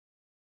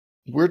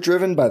We're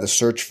driven by the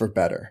search for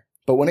better.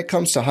 But when it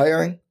comes to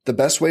hiring, the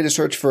best way to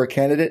search for a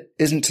candidate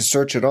isn't to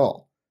search at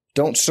all.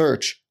 Don't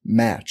search,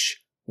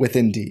 match with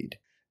Indeed.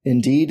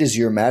 Indeed is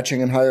your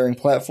matching and hiring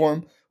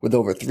platform with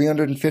over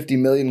 350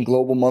 million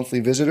global monthly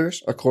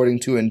visitors,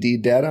 according to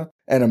Indeed data,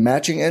 and a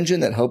matching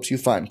engine that helps you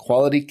find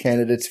quality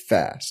candidates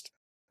fast.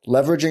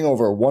 Leveraging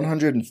over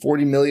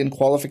 140 million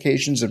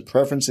qualifications and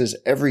preferences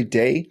every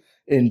day,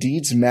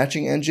 Indeed's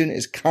matching engine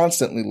is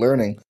constantly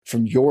learning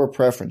from your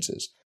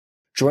preferences.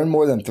 Join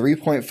more than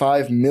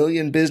 3.5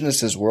 million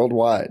businesses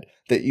worldwide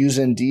that use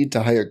Indeed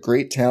to hire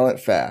great talent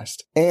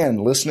fast.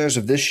 And listeners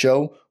of this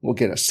show will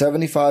get a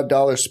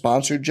 $75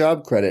 sponsored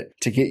job credit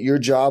to get your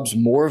jobs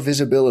more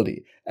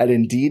visibility at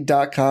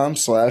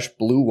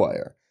Indeed.com/Blue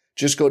Wire.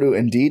 Just go to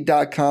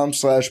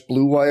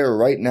Indeed.com/Blue Wire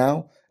right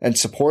now and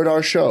support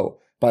our show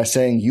by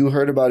saying you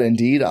heard about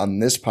Indeed on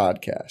this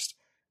podcast.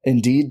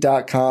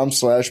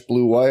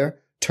 Indeed.com/Blue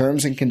Wire.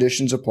 Terms and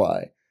conditions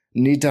apply.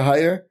 Need to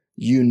hire?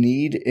 You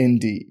need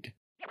Indeed.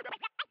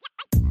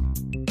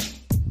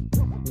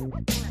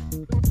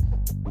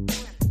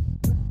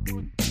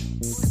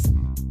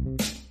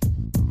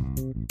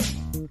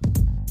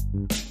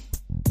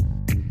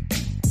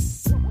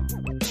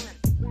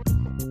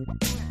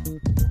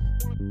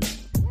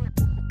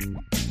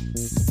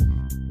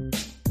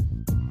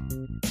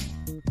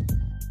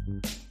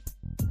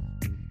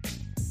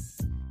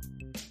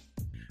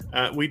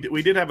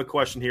 We did have a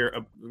question here.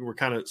 We're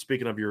kind of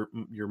speaking of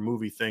your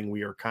movie thing.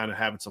 We are kind of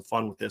having some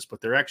fun with this,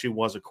 but there actually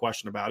was a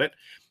question about it.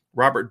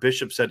 Robert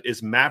Bishop said,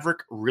 "Is Maverick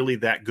really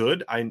that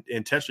good?" I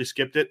intentionally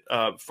skipped it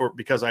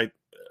because I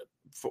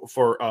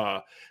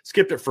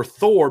skipped it for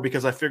Thor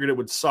because I figured it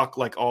would suck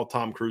like all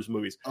Tom Cruise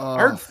movies. I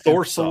heard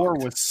Thor sucked. Thor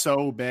was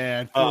so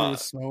bad. Thor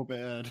was so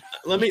bad.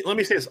 Let me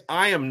say this: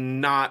 I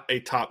am not a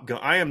Top Gun.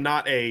 I am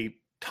not a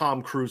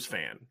Tom Cruise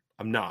fan.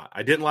 I'm not.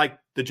 I didn't like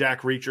the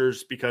Jack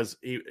Reachers because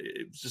it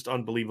was just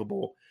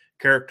unbelievable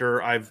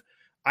character. I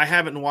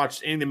haven't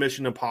watched any of the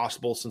Mission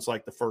Impossible since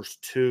like the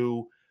first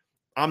two.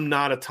 I'm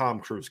not a Tom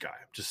Cruise guy.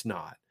 I'm just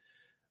not.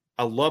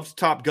 I loved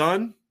Top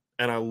Gun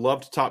and I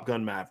loved Top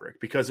Gun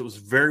Maverick because it was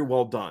very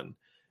well done.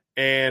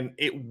 And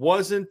it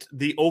wasn't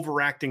the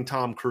overacting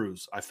Tom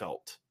Cruise, I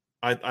felt.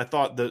 I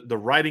thought the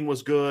writing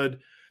was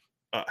good.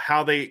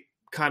 How they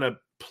kind of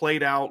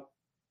played out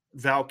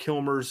Val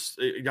Kilmer's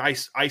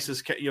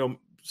ISIS,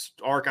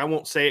 arc. I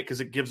won't say it because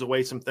it gives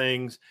away some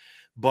things,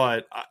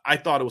 but I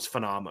thought it was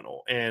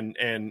phenomenal. And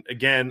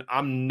again,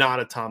 I'm not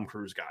a Tom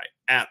Cruise guy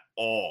at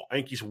all. I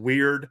think he's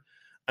weird.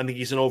 I think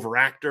he's an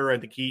overactor. I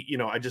think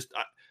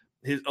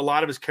a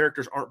lot of his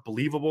characters aren't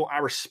believable. I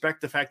respect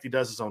the fact he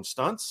does his own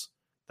stunts.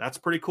 That's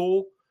pretty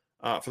cool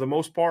for the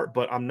most part,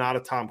 but I'm not a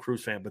Tom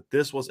Cruise fan. But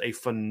this was a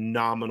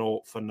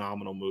phenomenal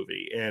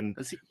movie. And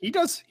he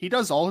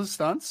does all his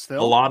stunts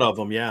still? A lot of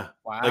them, yeah.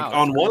 Wow. Like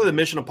on one of the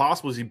Mission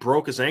Impossibles, he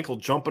broke his ankle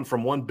jumping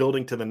from one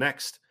building to the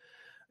next.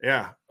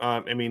 Yeah.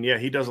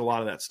 He does a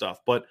lot of that stuff.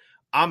 But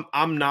I'm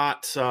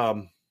not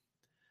I'm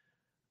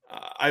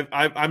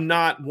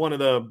not one of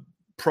the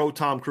pro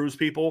Tom Cruise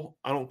people.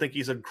 I don't think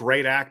he's a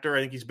great actor. I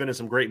think he's been in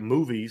some great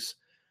movies,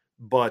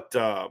 but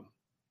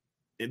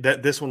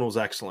this one was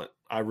excellent.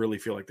 I really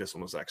feel like this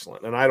one was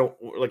excellent. And I don't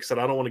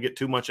want to get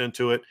too much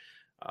into it,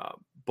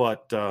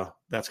 but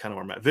that's kind of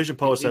where I'm at. Vision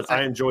Post said,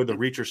 I enjoyed the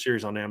Reacher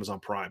series on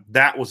Amazon Prime.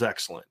 That was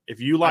excellent. If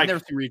you like, I've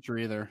never seen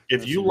Reacher either.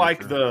 If you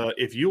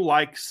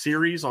like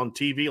series on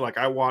TV, like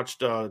I watched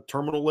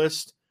Terminal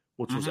List,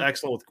 which was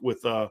excellent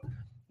with I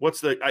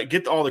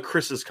get all the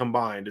Chris's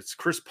combined. It's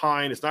Chris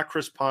Pine. It's not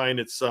Chris Pine.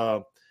 It's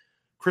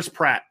Chris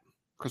Pratt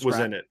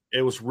in it.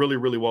 It was really,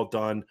 really well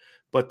done.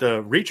 But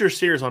the Reacher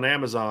series on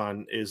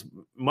Amazon is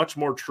much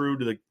more true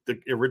to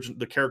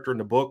the character in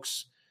the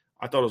books.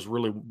 I thought it was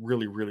really,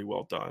 really, really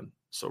well done.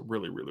 So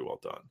really, really well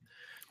done.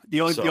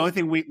 The only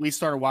thing we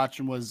started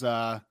watching was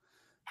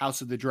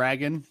House of the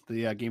Dragon,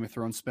 the Game of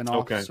Thrones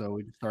spinoff. Okay. So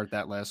we started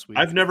that last week.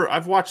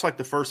 I've watched like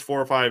the first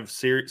 4 or 5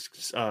 series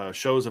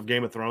shows of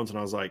Game of Thrones, and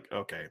I was like,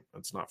 okay,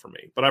 that's not for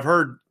me. But I've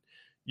heard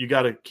you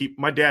got to keep.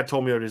 My dad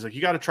told me that he's like, you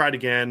got to try it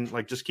again.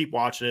 Like, just keep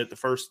watching it.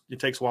 It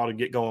takes a while to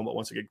get going, but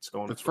once it gets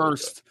going, once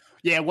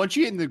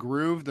you get in the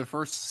groove, the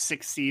first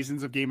 6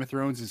 seasons of Game of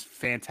Thrones is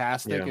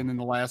fantastic, and then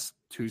the last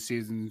 2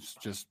 seasons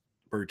just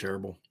very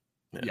terrible.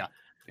 Yeah.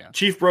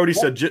 Chief Brody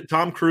said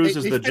Tom Cruise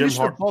is the Jim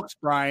Harbaugh books,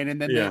 Brian,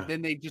 and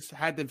then they just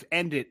had to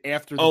end it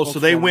after. So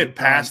they went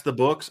past the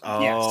books.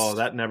 Oh, yes.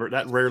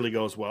 That rarely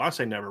goes well. I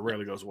say never,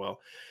 rarely goes well.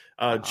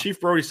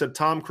 Chief Brody said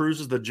Tom Cruise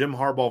is the Jim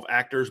Harbaugh of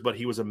actors, but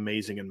he was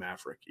amazing in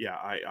Maverick. Yeah,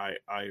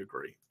 I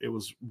agree. It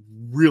was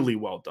really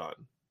well done,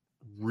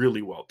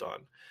 really well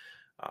done.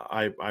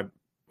 I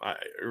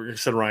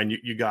said, Ryan,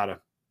 you gotta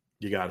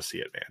see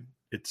it, man.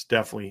 It's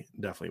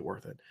definitely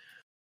worth it.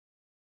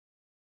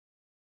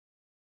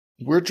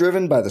 We're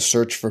driven by the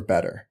search for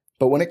better.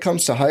 But when it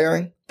comes to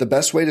hiring, the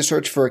best way to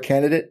search for a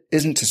candidate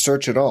isn't to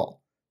search at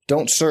all.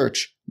 Don't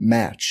search,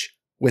 match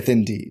with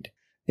Indeed.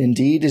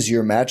 Indeed is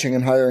your matching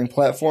and hiring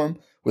platform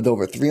with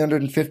over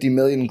 350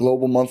 million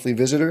global monthly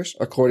visitors,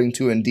 according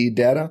to Indeed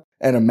data,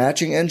 and a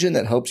matching engine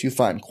that helps you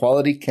find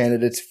quality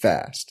candidates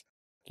fast.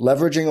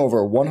 Leveraging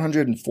over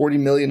 140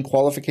 million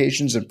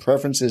qualifications and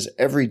preferences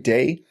every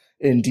day,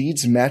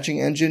 Indeed's matching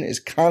engine is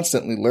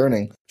constantly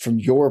learning from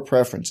your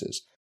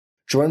preferences.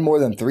 Join more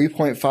than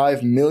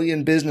 3.5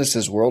 million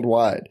businesses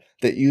worldwide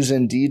that use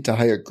Indeed to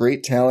hire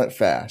great talent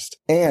fast.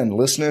 And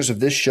listeners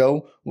of this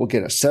show will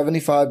get a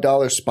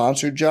 $75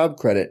 sponsored job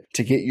credit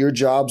to get your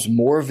jobs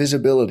more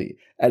visibility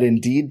at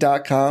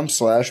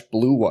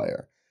Indeed.com/Blue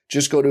Wire.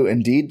 Just go to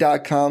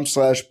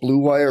Indeed.com/Blue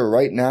Wire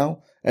right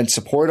now and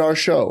support our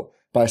show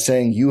by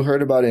saying you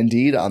heard about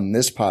Indeed on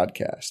this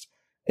podcast.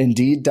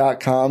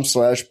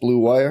 Indeed.com/Blue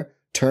Wire.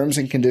 Terms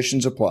and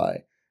conditions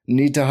apply.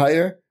 Need to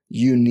hire?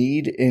 You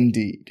need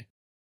Indeed.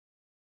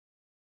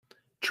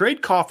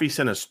 Trade Coffee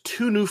sent us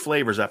 2 new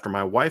flavors after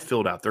my wife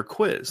filled out their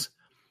quiz.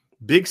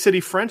 Big City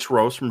French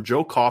Roast from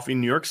Joe Coffee,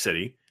 New York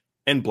City,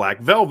 and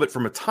Black Velvet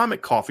from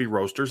Atomic Coffee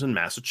Roasters in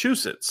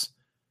Massachusetts.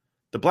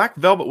 The Black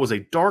Velvet was a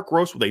dark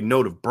roast with a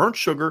note of burnt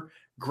sugar,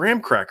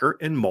 graham cracker,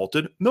 and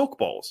malted milk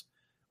balls.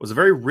 It was a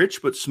very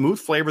rich but smooth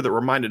flavor that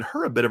reminded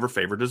her a bit of her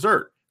favorite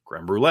dessert,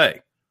 creme brulee.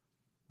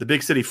 The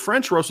Big City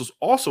French Roast was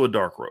also a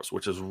dark roast,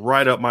 which is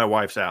right up my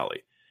wife's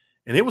alley.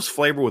 And it was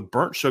flavored with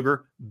burnt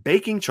sugar,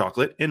 baking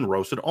chocolate, and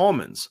roasted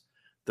almonds.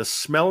 The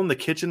smell in the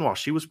kitchen while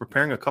she was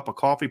preparing a cup of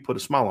coffee put a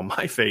smile on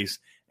my face,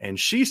 and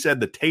she said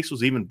the taste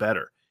was even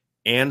better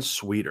and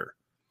sweeter.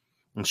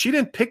 And she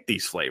didn't pick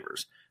these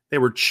flavors. They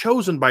were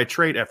chosen by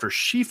Trade after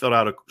she filled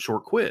out a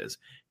short quiz.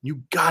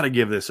 You got to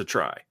give this a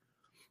try.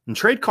 And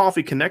Trade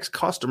Coffee connects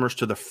customers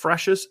to the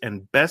freshest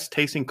and best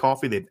tasting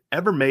coffee they've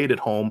ever made at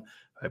home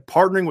by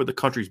partnering with the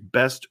country's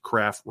best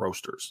craft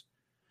roasters.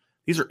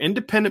 These are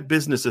independent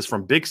businesses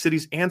from big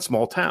cities and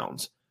small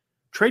towns.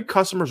 Trade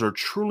customers are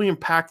truly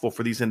impactful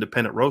for these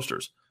independent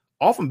roasters,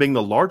 often being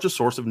the largest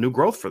source of new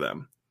growth for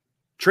them.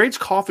 Trade's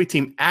coffee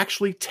team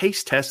actually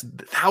taste tests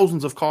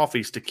thousands of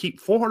coffees to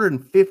keep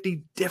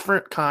 450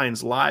 different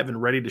kinds live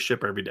and ready to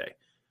ship every day.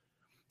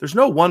 There's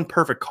no one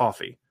perfect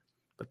coffee,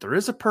 but there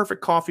is a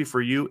perfect coffee for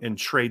you, and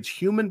Trade's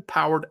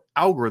human-powered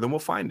algorithm will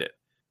find it.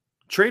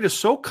 Trade is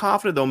so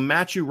confident they'll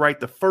match you right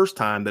the first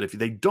time that if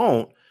they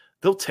don't,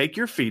 they'll take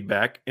your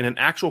feedback, and an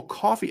actual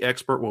coffee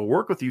expert will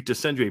work with you to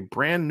send you a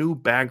brand new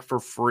bag for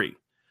free.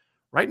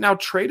 Right now,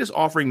 Trade is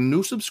offering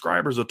new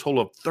subscribers a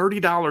total of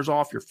 $30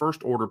 off your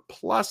first order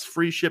plus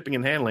free shipping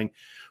and handling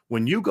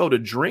when you go to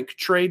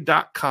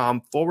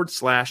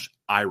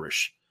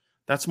drinktrade.com/Irish.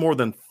 That's more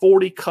than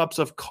 40 cups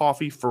of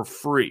coffee for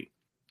free.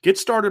 Get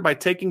started by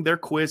taking their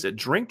quiz at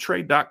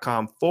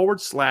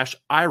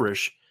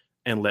drinktrade.com/Irish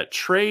and let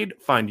Trade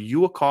find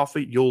you a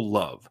coffee you'll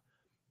love.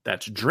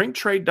 That's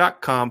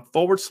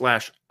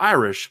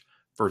drinktrade.com/Irish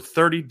for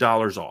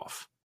 $30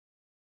 off.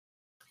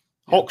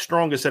 Hulk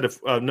Strong has said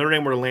if Notre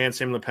Dame were to land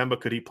Samuel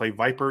Mpemba, could he play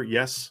Viper?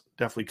 Yes,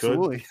 definitely could.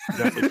 Absolutely.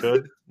 Definitely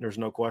could. There's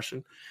no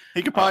question.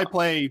 He could probably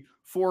play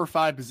 4 or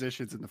 5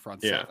 positions in the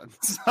front seven.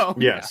 So,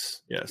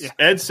 yes. Yeah.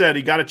 Ed said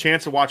he got a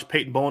chance to watch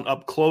Peyton Bowen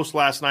up close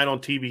last night on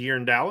TV here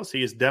in Dallas.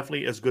 He is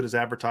definitely as good as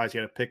advertised. He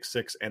had a pick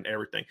 6 and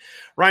everything.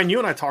 Ryan, you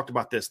and I talked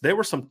about this. There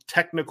were some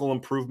technical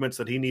improvements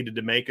that he needed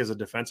to make as a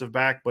defensive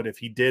back, but if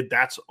he did,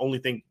 that's the only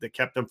thing that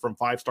kept him from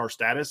 5-star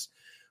status.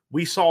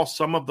 We saw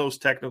some of those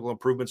technical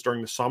improvements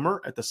during the summer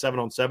at the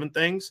 7-on-7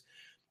 things.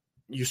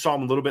 You saw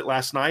him a little bit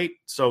last night.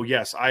 So,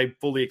 yes, I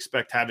fully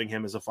expect having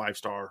him as a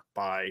 5-star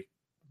by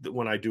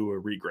when I do a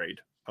regrade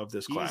of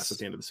this class at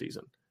the end of the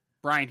season.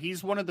 Brian,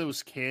 he's one of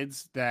those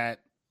kids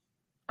that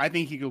I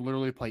think he could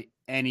literally play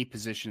any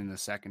position in the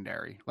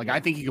secondary.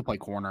 I think he could play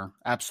corner.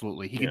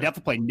 Absolutely. He could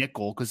definitely play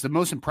nickel, because the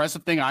most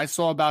impressive thing I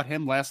saw about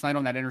him last night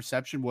on that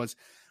interception was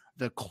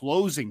the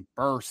closing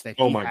burst that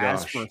he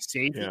has for a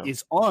safety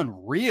is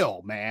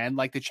unreal, man.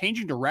 Like, the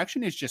changing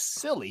direction is just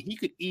silly. He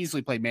could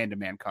easily play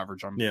man-to-man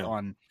coverage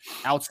on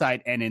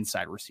outside and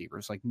inside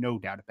receivers. Like, no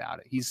doubt about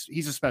it.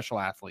 He's a special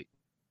athlete.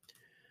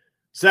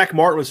 Zach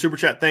Martin with Super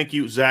Chat. Thank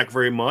you, Zach,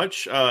 very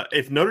much.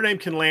 If Notre Dame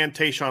can land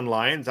Tayshaun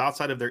Lyons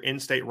outside of their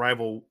in-state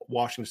rival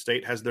Washington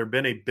State, has there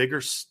been a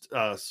bigger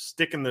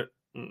stick in their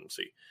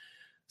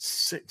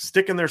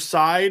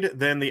side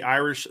than the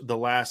Irish the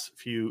last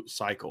few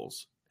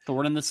cycles?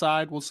 Thorn in the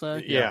side, we'll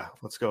say. Yeah,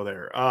 let's go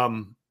there.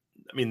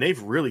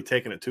 They've really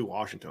taken it to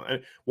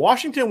Washington.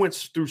 Washington went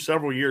through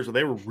several years where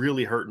they were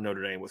really hurting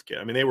Notre Dame with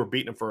kids. They were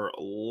beating them for a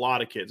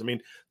lot of kids.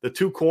 The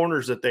 2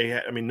 corners that they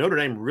had, Notre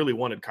Dame really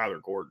wanted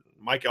Kyler Gordon.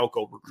 Mike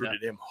Elko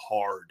recruited him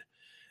hard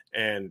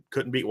and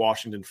couldn't beat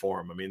Washington for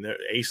him.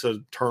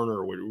 Asa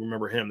Turner, we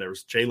remember him. There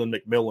was Jalen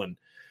McMillan.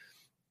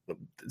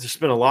 There's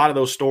been a lot of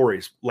those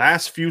stories.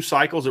 Last few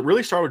cycles, it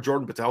really started with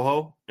Jordan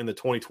Patelho in the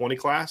 2020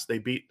 class. They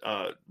beat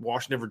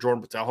Washington for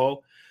Jordan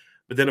Patelho.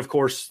 But then, of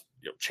course,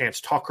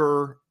 Chance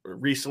Tucker,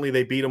 recently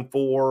they beat him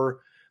for.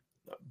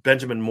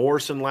 Benjamin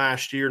Morrison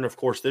last year. And, of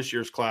course, this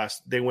year's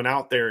class, they went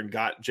out there and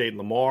got Jaden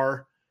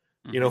Lamar,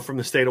 from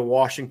the state of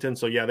Washington.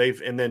 So,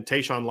 and then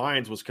Tayshaun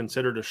Lyons was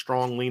considered a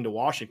strong lean to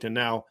Washington.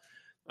 Now,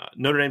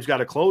 Notre Dame's got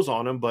to close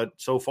on them, but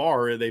so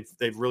far they've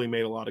really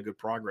made a lot of good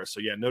progress. So,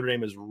 Notre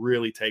Dame has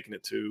really taken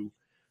it to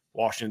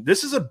Washington.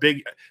 This is a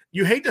big –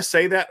 you hate to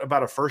say that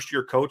about a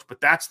first-year coach, but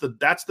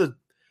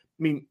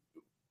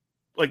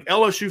like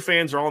LSU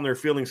fans are all in their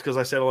feelings because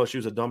I said LSU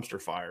is a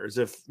dumpster fire, as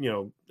if,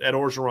 Ed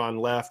Orgeron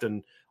left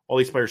and all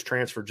these players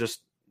transferred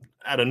just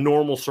out of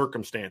normal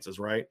circumstances,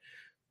 right?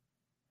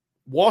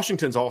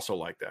 Washington's also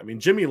like that. I mean,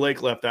 Jimmy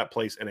Lake left that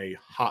place in a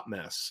hot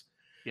mess.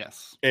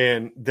 Yes.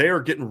 And they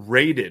are getting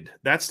raided.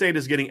 That state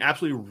is getting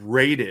absolutely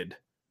raided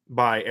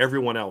by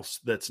everyone else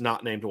that's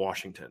not named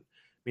Washington.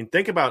 I mean,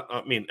 think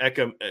about,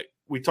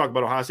 we talked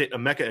about Ohio State,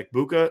 Emeka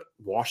Egbuka,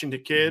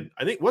 Washington kid.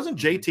 I think, wasn't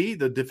JT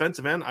the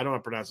defensive end? I don't know how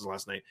to pronounce his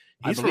last name.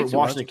 He's from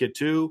Washington kid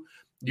too.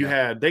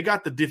 They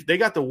got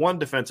the one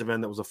defensive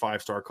end that was a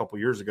 5-star a couple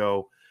years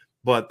ago,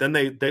 but then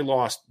they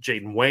lost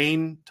Jaden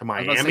Wayne to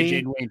Miami.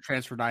 Jaden Wayne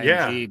transferred to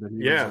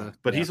IMG,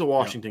 but he's a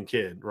Washington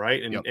kid,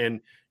 right?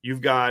 And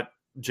you've got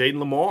Jaden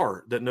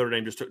Lamar that Notre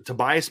Dame just took,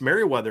 Tobias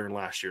Merriweather in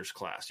last year's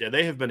class. Yeah,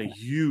 they have been a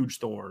huge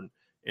thorn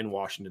in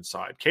Washington's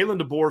side.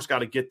 Kalen DeBoer's got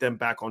to get them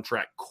back on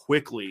track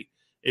quickly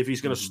if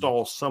he's going to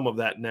stall some of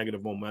that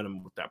negative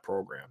momentum with that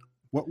program.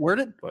 Where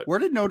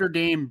did Notre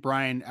Dame,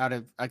 Brian, out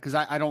of, because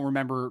I don't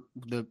remember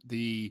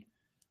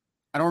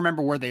I don't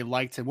remember where they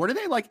liked him. Where do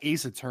they like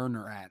Asa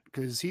Turner at?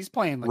 Because he's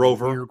playing like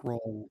Rover. a weird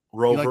role.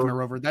 Rover. You like him at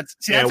Rover. That's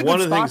one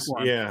of the things.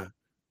 Yeah.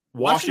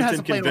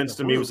 Washington convinced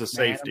him he was a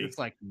safety. It's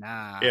like,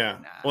 nah.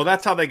 Well,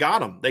 that's how they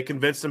got him. They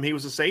convinced him he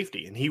was a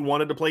safety, and he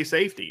wanted to play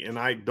safety. And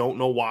I don't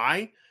know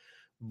why,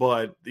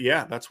 but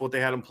yeah, that's what they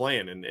had him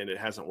playing, and it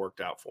hasn't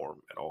worked out for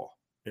him at all.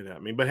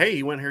 But hey,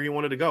 he went here he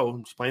wanted to go.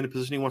 He's playing the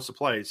position he wants to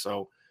play.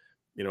 So,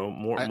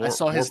 I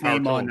saw his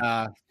name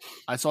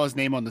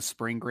on the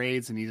spring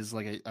grades, and he's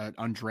like an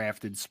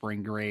undrafted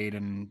spring grade,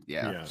 and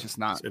it's just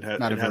not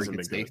a very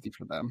good safety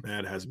for them.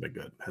 That hasn't been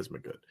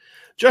good.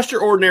 Just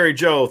Your Ordinary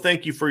Joe,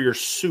 thank you for your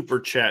super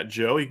chat,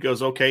 Joe. He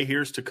goes, okay,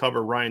 here's to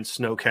cover Ryan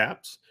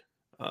Snowcaps.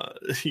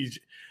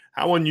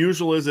 How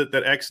unusual is it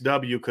that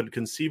XW could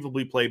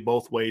conceivably play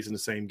both ways in the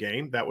same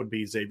game? That would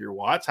be Xavier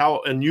Watts.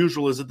 How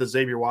unusual is it that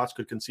Xavier Watts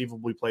could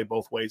conceivably play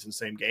both ways in the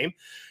same game?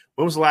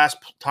 When was the last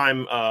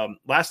time a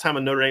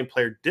Notre Dame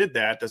player did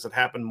that? Does it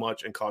happen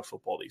much in college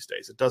football these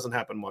days? It doesn't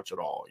happen much at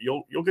all.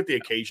 You'll get the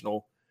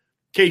occasional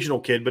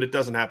kid, but it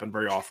doesn't happen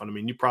very often. I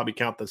mean, you probably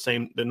count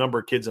the number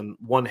of kids in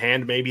one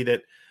hand maybe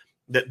that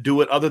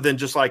do it, other than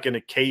just like an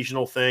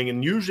occasional thing.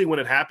 And usually when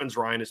it happens,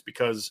 Ryan, it's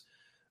because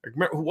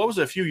what was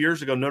it, a few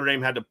years ago, Notre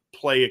Dame had to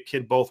play a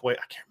kid both ways.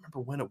 I can't remember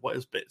when it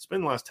was, but it's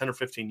been the last 10 or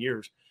 15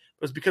 years.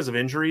 It was because of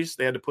injuries.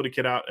 They had to put a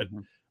kid out at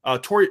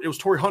it was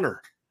Torrey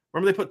Hunter.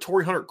 Remember they put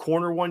Torrey Hunter at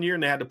corner one year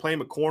and they had to play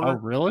him at corner? Oh,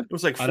 really? It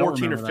was like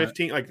 14 or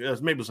 15. That.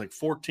 Maybe it was like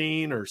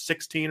 14 or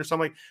 16 or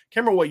something.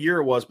 Can't remember what year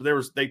it was,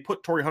 but they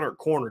put Torrey Hunter at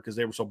corner because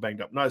they were so banged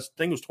up. No, I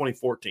think it was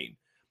 2014.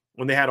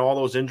 When they had all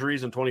those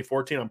injuries in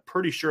 2014, I'm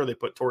pretty sure they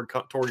put Torrey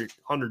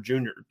Hunter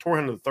III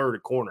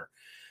at corner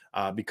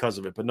because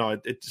of it. But no,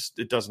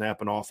 it doesn't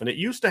happen often. It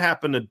used to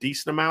happen a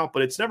decent amount,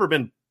 but it's never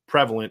been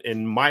prevalent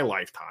in my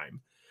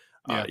lifetime.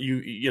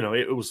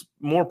 It was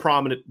more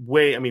prominent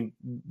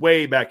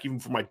way back, even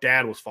before my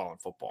dad was following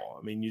football.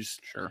 I mean,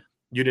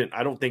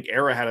 I don't think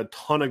Era had a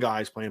ton of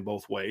guys playing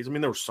both ways. I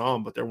mean, there were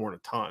some, but there weren't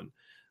a ton.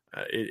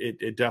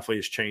 It definitely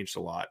has changed a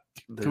lot.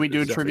 Can we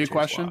do a trivia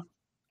question?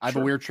 I have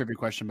a weird trivia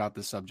question about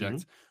this subject.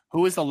 Mm-hmm.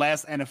 Who is the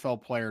last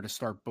NFL player to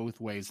start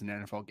both ways in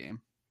an NFL game?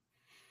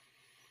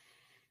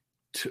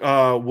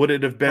 Would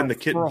it have been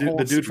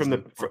the dude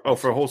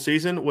for a whole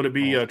season? Would it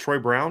be Troy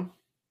Brown?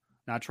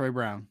 Not Troy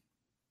Brown.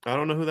 I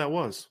don't know who that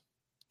was.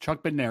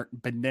 Chuck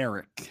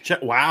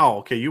Bednarik. Wow.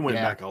 Okay, you went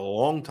back a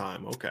long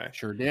time. Okay,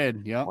 sure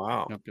did. Yep.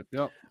 Wow.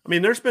 Yep. I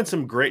mean, there's been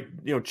some great.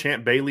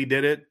 Champ Bailey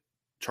did it.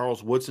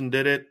 Charles Woodson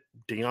did it.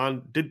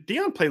 Did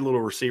Deion play a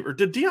little receiver?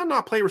 Did Deion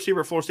not play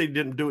receiver at Florida State? He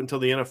didn't do it until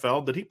the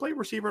NFL. Did he play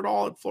receiver at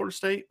all at Florida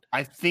State?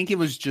 I think it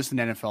was just an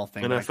NFL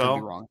thing. NFL? I could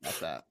be wrong about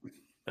that.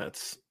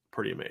 That's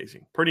pretty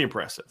amazing. Pretty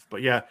impressive.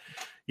 But yeah,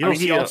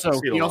 he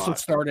also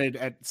started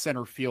at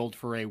center field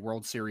for a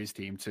World Series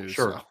team too.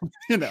 Sure.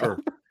 So,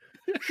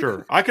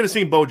 Sure. I could have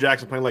seen Bo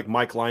Jackson playing like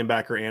Mike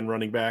linebacker and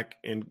running back.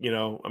 And,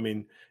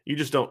 you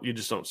just don't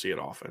see it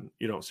often.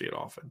 You don't see it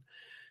often.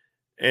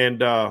 And,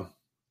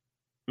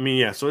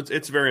 so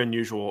it's very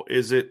unusual.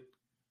 Is it,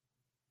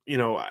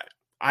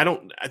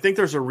 I think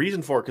there's a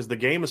reason for it because the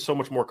game is so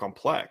much more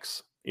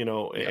complex,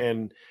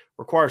 and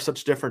requires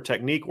such different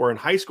technique, where in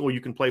high school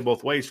you can play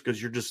both ways because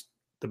you're just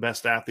the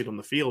best athlete on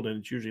the field and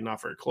it's usually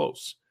not very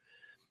close.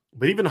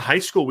 But even in high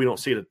school, we don't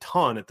see it a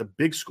ton at the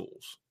big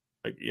schools.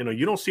 Like,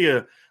 you don't see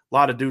a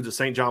lot of dudes at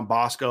St. John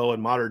Bosco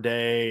and Mater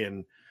Dei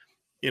and,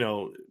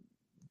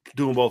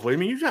 doing both ways. I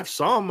mean, you have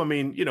some. I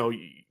mean,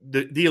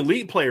 the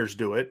elite players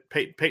do it.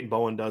 Peyton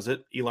Bowen does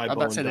it. Eli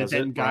Bowen does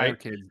it. Right?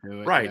 Kids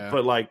do it. Right. Yeah.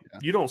 But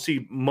you don't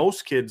see,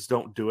 most kids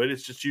don't do it.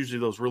 It's just usually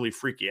those really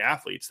freaky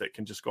athletes that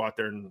can just go out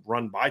there and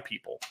run by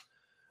people.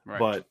 Right.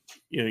 But,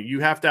 you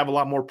have to have a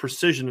lot more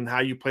precision in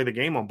how you play the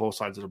game on both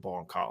sides of the ball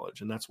in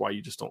college. And that's why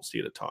you just don't see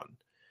it a ton.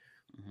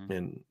 Mm-hmm.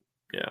 And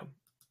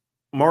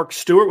Mark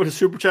Stewart with a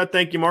super chat.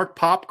 Thank you, Mark.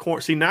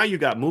 Popcorn. See, now you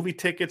got movie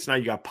tickets. Now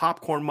you got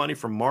popcorn money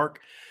from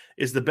Mark.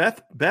 Is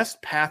the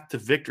best path to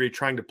victory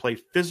trying to play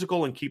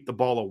physical and keep the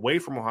ball away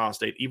from Ohio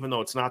State, even though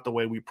it's not the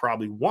way we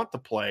probably want to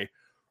play,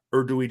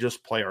 or do we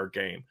just play our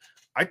game?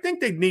 I think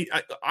they need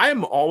 – I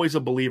am always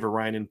a believer,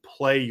 Ryan, in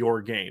play your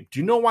game. Do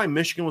you know why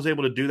Michigan was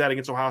able to do that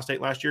against Ohio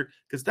State last year?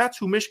 Because that's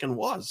who Michigan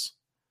was.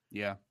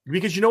 Yeah.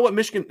 Because you know what,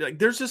 Michigan –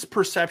 there's this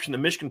perception that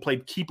Michigan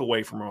played keep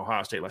away from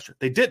Ohio State last year.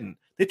 They didn't.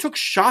 They took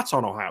shots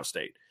on Ohio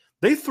State.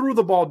 They threw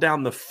the ball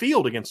down the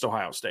field against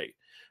Ohio State.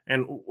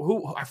 And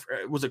who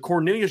was it?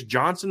 Cornelius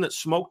Johnson that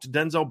smoked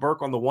Denzel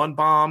Burke on the one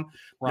bomb.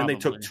 Then they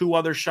took 2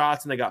 other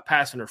shots and they got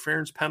pass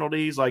interference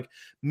penalties. Like,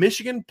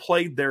 Michigan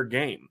played their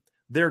game.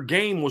 Their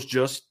game was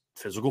just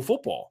physical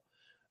football.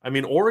 I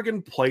mean,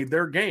 Oregon played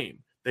their game.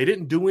 They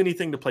didn't do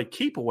anything to play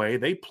keep away.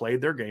 They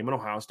played their game, and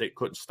Ohio State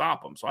couldn't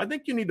stop them. So I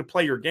think you need to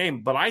play your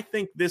game. But I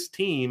think this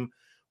team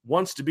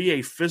wants to be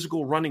a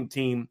physical running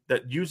team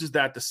that uses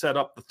that to set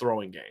up the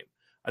throwing game.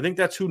 I think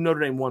that's who Notre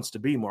Dame wants to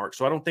be, Mark.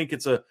 So I don't think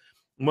it's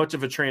much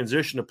of a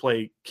transition to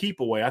play keep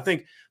away. I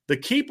think the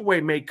keep away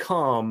may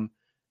come,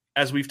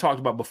 as we've talked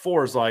about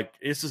before, is like,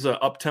 this is an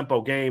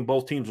up-tempo game.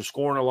 Both teams are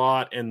scoring a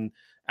lot, and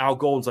Al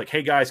Golden's like,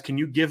 hey, guys, can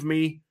you give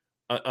me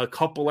a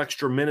couple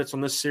extra minutes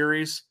on this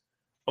series?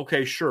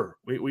 Okay, sure.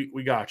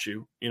 We got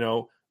you. You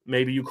know,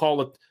 maybe you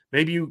call it,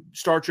 maybe you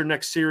start your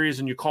next series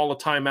and you call a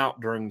timeout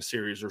during the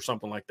series or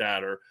something like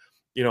that. Or,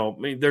 you know, I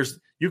mean,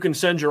 you can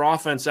send your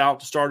offense out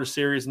to start a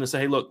series and then say,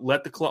 hey, look,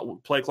 let the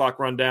play clock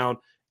run down,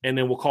 and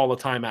then we'll call a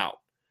timeout,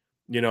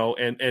 you know,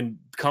 and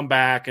come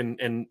back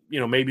and, you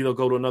know, maybe they'll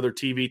go to another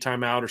TV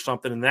timeout or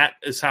something. And that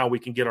is how we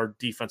can get our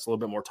defense a little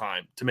bit more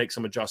time to make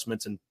some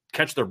adjustments and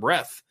catch their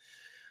breath.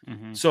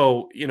 Mm-hmm.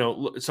 So, you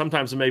know,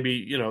 sometimes maybe,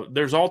 you know,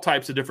 there's all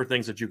types of different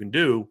things that you can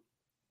do.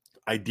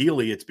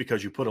 Ideally, it's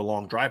because you put a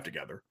long drive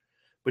together.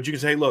 But you can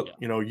say, look,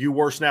 you know, you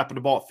were snapping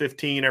the ball at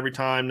 15 every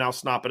time. Now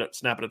snap it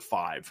at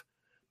 5.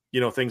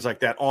 You know, things like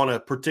that on a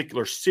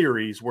particular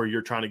series where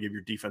you're trying to give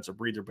your defense a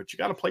breather. But you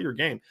got to play your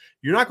game.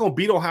 You're not going to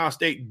beat Ohio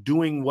State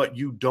doing what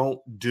you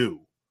don't do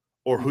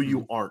or who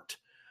you aren't.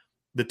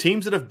 The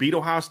teams that have beat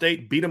Ohio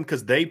State beat them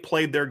because they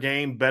played their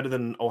game better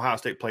than Ohio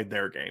State played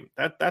their game.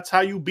 That's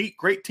how you beat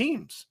great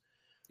teams.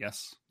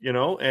 Yes. You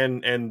know,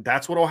 and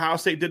that's what Ohio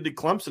State did to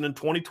Clemson in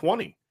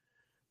 2020.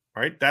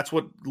 Right? That's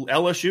what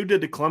LSU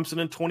did to Clemson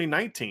in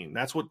 2019.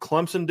 That's what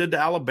Clemson did to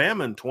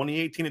Alabama in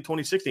 2018 and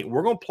 2016.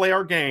 We're going to play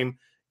our game,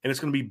 and it's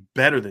going to be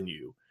better than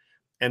you.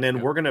 And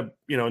then we're going to,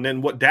 you know, and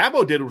then what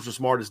Dabo did, which was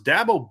smart, is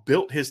Dabo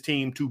built his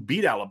team to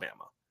beat Alabama.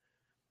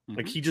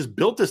 Like, he just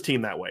built his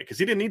team that way because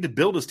he didn't need to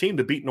build his team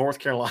to beat North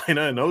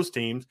Carolina and those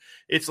teams.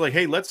 It's like,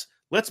 hey, let's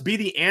be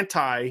the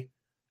anti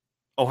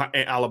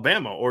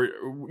Alabama, or,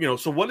 you know.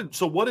 So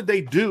what did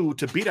they do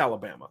to beat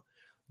Alabama?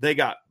 They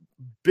got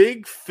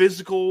big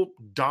physical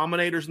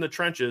dominators in the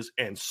trenches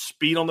and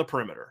speed on the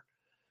perimeter.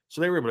 So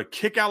they were able to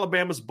kick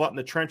Alabama's butt in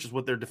the trenches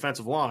with their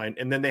defensive line,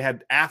 and then they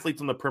had athletes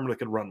on the perimeter that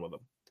could run with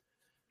them.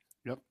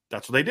 Yep,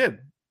 that's what they did.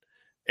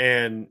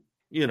 And,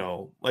 you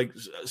know, like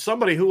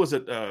somebody who was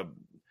at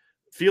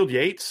Field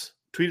Yates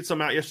tweeted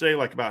something out yesterday,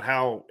 like about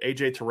how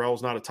AJ Terrell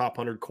is not a top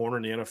 100 corner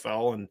in the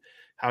NFL and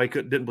how he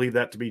didn't believe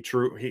that to be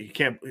true. He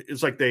can't.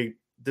 It's like they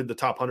did the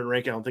top 100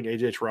 ranking. I don't think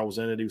AJ Terrell was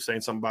in it. He was saying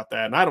something about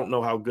that, and I don't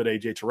know how good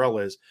AJ Terrell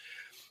is.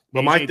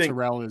 But AJ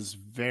Terrell is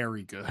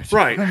very good,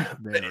 right?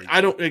 Very I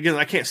don't. Again,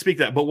 I can't speak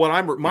that. But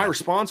what my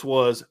response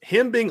was,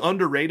 him being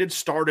underrated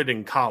started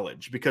in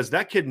college because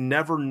that kid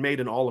never made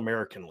an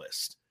All-American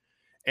list.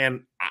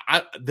 And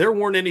there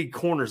weren't any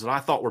corners that I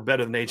thought were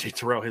better than A.J.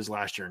 Terrell his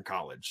last year in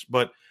college.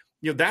 But,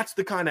 you know, that's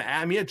the kind of –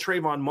 I mean, you had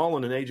Trayvon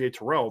Mullen and A.J.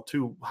 Terrell,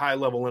 2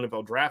 high-level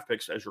NFL draft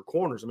picks as your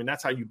corners. I mean,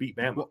 that's how you beat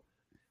Bama. Well,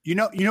 you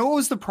know what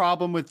was the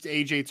problem with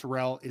A.J.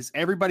 Terrell is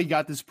everybody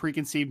got this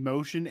preconceived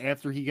notion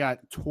after he got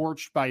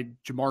torched by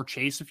Jamar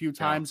Chase a few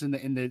times in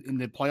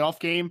the playoff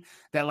game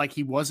that, like,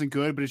 he wasn't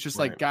good. But it's just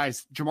like,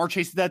 guys, Jamar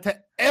Chase did that to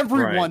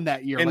everyone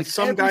that year. And like,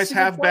 some guys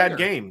have bad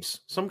games.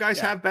 Some guys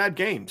have bad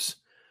games.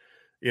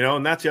 You know,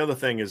 and that's the other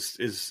thing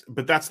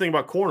but that's the thing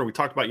about corner we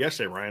talked about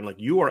yesterday, Ryan. Like,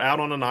 you are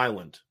out on an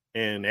island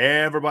and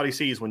everybody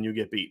sees when you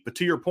get beat. But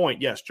to your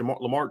point, yes,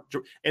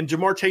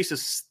 Jamar Chase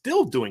is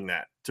still doing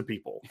that to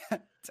people. To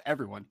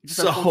everyone. He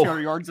just has 400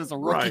 yards as a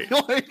rookie.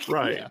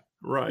 Right.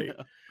 Yeah.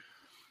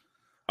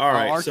 All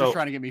right. Archer's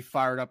trying to get me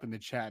fired up in the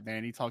chat,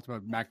 man. He talked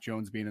about Mac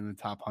Jones being in the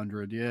top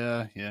 100.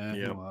 Yeah, he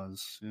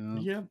was.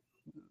 Yeah.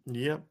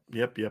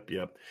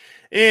 Yep.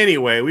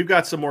 Anyway, we've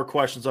got some more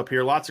questions up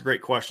here. Lots of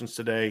great questions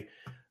today.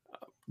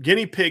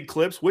 Guinea pig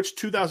clips. Which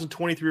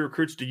 2023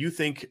 recruits do you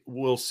think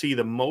will see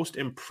the most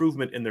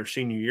improvement in their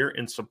senior year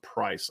and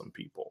surprise some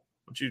people?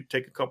 Would you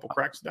take a couple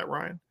cracks at that,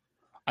 Ryan?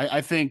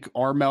 I think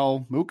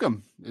Armel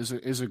Mukum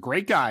is a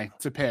great guy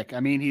to pick. I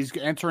mean, he's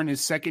entering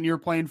his second year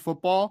playing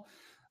football.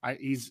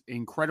 He's an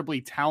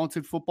incredibly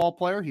talented football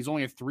player. He's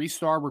only a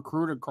 3-star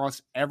recruit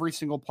across every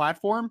single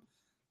platform.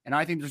 And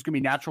I think there's going to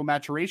be natural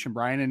maturation,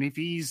 Brian. And if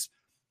he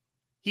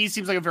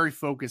seems like a very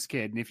focused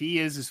kid. And if he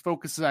is as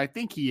focused as I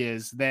think he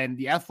is, then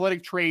the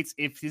athletic traits,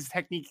 if his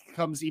technique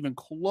comes even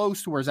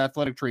close to where his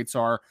athletic traits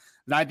are,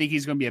 then I think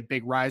he's going to be a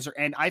big riser.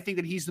 And I think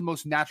that he's the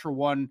most natural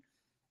one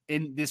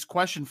in this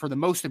question for the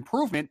most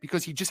improvement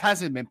because he just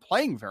hasn't been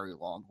playing very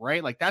long,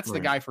 right? Like that's the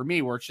guy for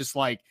me where it's just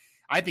like,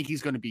 I think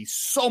he's going to be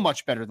so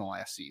much better than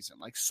last season,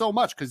 like so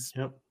much, because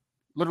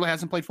literally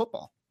hasn't played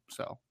football.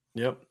 So,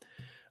 I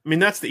mean,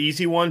 that's the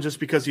easy one just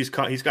because he's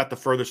got the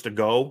furthest to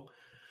go.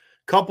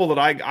 Couple that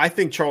I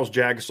think Charles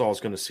Jagasaw is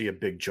going to see a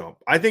big jump.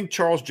 I think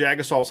Charles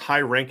Jagasaw's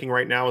high ranking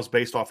right now is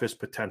based off his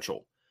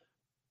potential.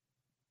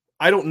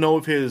 I don't know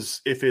if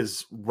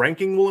his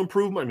ranking will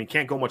improve. I mean, he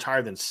can't go much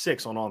higher than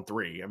 6 on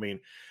 3. I mean,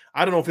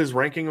 I don't know if his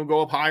ranking will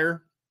go up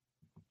higher.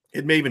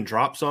 It may even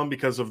drop some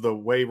because of the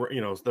way,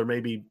 there may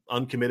be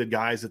uncommitted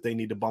guys that they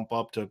need to bump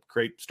up to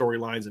create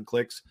storylines and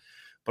clicks.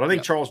 But I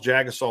think Charles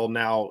Jagasaw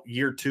now,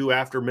 year 2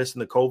 after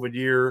missing the COVID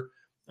year,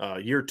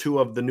 year 2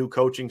 of the new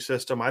coaching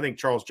system, I think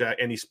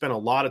and he spent a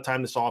lot of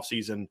time this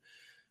offseason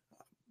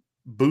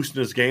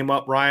boosting his game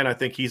up, Ryan. I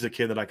think he's a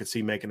kid that I could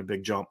see making a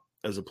big jump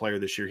as a player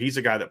this year. He's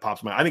a guy that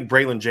pops my. I think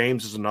Braylon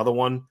James is another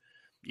one.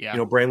 Yeah.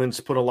 Braylon's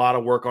put a lot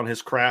of work on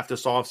his craft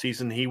this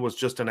offseason. He was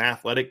just an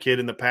athletic kid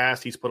in the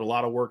past. He's put a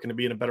lot of work into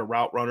being a better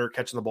route runner,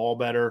 catching the ball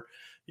better.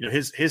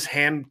 His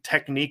hand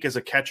technique as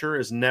a catcher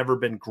has never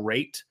been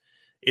great.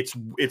 It's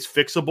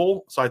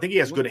fixable. So I think he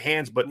has good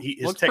hands, but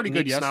his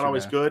technique's not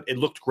always good. It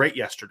looked great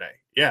yesterday.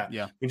 Yeah.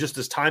 I mean, just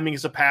his timing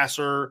as a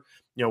passer,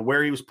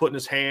 where he was putting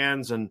his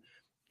hands, and,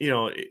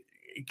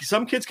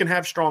 some kids can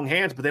have strong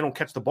hands, but they don't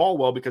catch the ball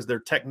well because their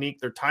technique,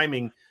 their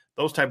timing,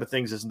 those type of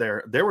things isn't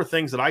there. There were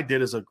things that I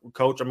did as a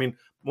coach. I mean,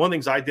 one of the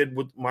things I did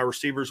with my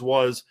receivers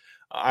was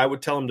I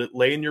would tell them to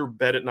lay in your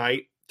bed at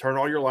night, turn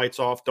all your lights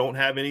off, don't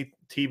have any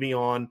TV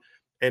on.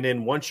 And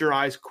then once your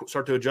eyes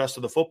start to adjust to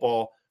the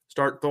football,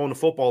 start throwing the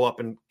football up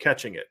and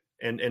catching it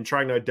and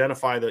trying to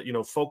identify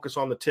the, focus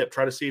on the tip,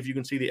 try to see if you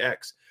can see the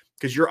X,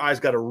 because your eyes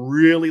got to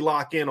really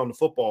lock in on the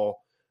football.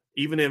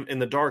 Even in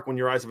the dark, when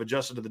your eyes have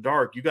adjusted to the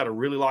dark, you got to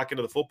really lock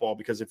into the football,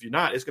 because if you're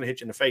not, it's going to hit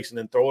you in the face, and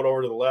then throw it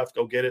over to the left,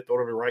 go get it, throw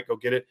it over to the right, go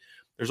get it.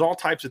 There's all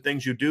types of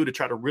things you do to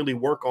try to really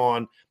work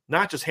on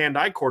not just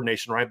hand-eye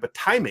coordination, right, but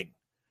timing,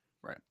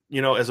 right?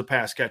 As a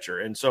pass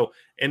catcher. And so,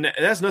 and that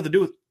has nothing to do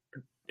with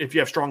if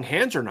you have strong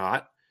hands or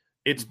not.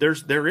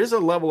 There is a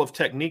level of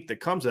technique that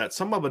comes to that.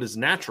 Some of it is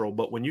natural,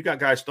 but when you got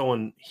guys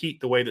throwing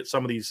heat the way that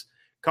some of these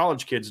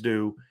college kids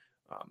do,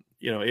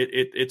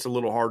 it's a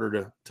little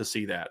harder to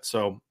see that.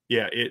 So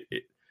yeah,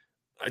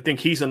 I think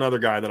he's another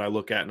guy that I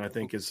look at and I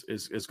think is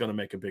going to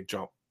make a big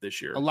jump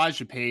this year.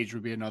 Elijah Page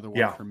would be another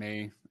one for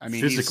me. I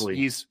mean,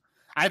 physically,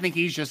 I think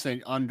he's just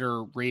an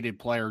underrated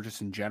player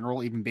just in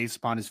general, even based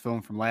upon his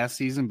film from last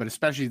season, but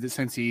especially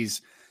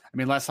since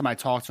last time I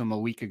talked to him a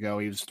week ago,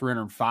 he was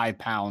 305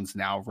 pounds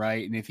now,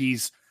 right? And if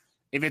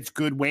it's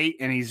good weight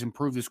and he's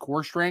improved his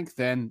core strength,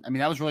 then,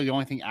 that was really the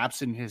only thing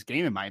absent in his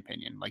game, in my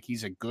opinion. Like,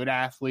 he's a good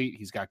athlete.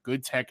 He's got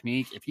good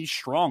technique. If he's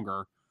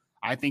stronger,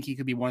 I think he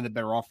could be one of the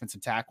better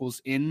offensive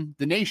tackles in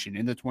the nation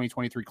in the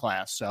 2023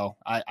 class. So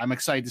I'm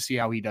excited to see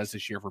how he does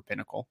this year for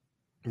Pinnacle.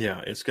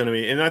 Yeah, it's going to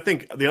be. And I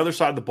think the other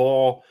side of the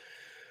ball,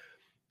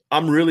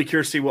 I'm really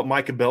curious to see what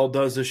Micah Bell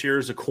does this year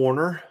as a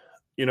corner.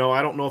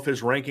 I don't know if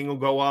his ranking will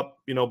go up,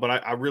 but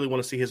I really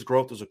want to see his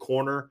growth as a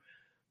corner.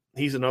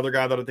 He's another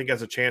guy that I think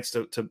has a chance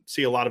to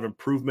see a lot of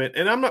improvement.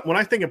 And when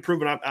I think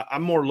improvement,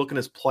 I'm more looking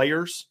as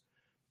players,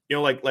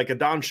 like a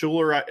Don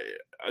Schuler.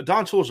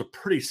 Don Schuler's a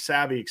pretty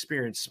savvy,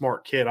 experienced,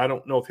 smart kid. I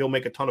don't know if he'll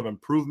make a ton of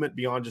improvement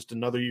beyond just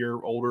another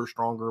year older,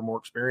 stronger, more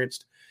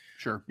experienced.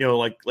 Sure.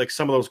 Like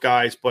some of those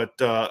guys. But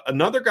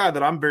another guy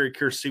that I'm very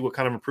curious to see what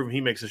kind of improvement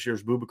he makes this year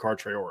is Boubacar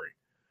Traore.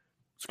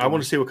 I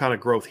want to see what kind of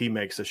growth he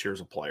makes this year as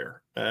a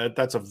player.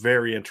 That's a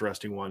very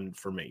interesting one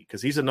for me,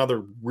 because he's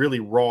another really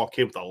raw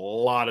kid with a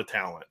lot of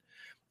talent.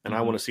 And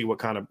I want to see what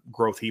kind of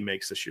growth he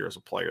makes this year as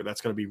a player.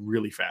 That's going to be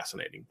really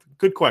fascinating.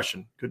 Good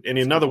question. And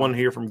another one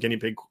here from Guinea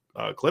Pig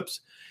Clips.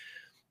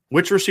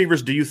 Which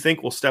receivers do you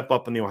think will step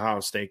up in the Ohio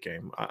State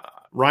game?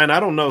 Ryan, I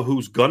don't know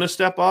who's going to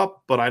step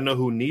up, but I know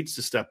who needs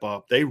to step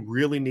up. They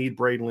really need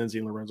Braden Lindsey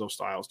and Lorenzo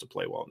Styles to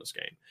play well in this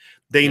game.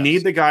 They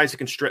need the guys that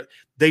can stretch.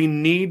 They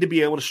need to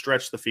be able to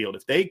stretch the field.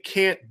 If they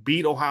can't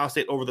beat Ohio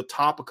State over the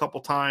top a couple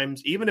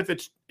times, even if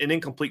it's an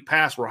incomplete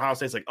pass where Ohio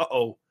State's like,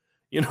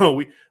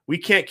 we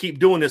can't keep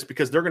doing this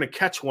because they're going to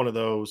catch one of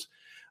those.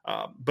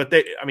 But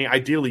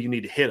ideally you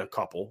need to hit a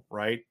couple,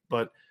 right?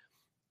 But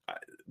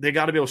they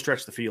got to be able to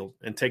stretch the field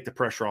and take the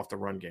pressure off the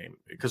run game,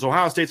 because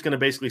Ohio State's going to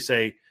basically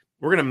say,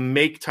 we're going to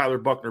make Tyler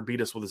Buckner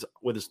beat us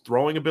with his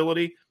throwing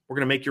ability. We're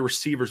going to make your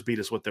receivers beat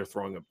us with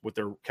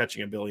their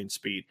catching ability and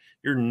speed.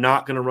 You're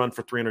not going to run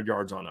for 300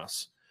 yards on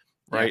us.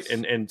 Right.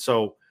 Yes. And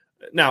so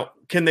now,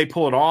 can they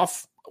pull it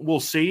off? We'll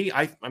see.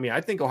 I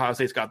think Ohio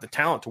State's got the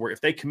talent to where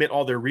if they commit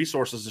all their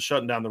resources to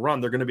shutting down the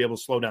run, they're going to be able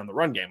to slow down the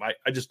run game.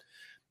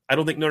 I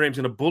don't think Notre Dame's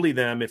going to bully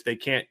them if they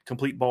can't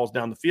complete balls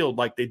down the field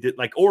like they did,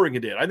 like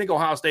Oregon did. I think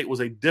Ohio State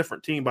was a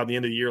different team by the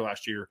end of the year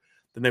last year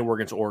than they were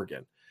against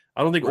Oregon.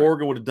 I don't think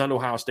Oregon would have done to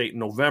Ohio State in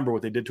November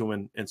what they did to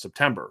them in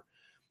September.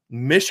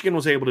 Michigan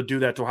was able to do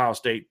that to Ohio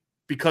State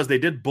because they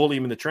did bully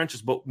them in the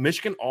trenches, but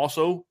Michigan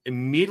also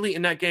immediately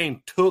in that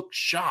game took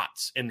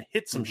shots and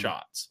hit some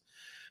shots.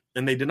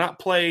 And they did not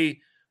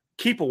play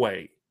keep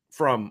away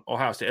from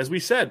Ohio State. As we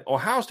said,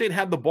 Ohio State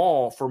had the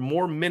ball for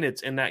more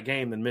minutes in that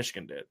game than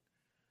Michigan did.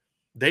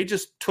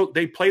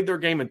 They played their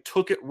game and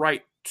took it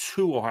right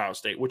to Ohio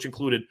State, which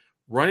included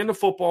running the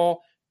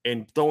football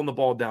and throwing the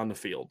ball down the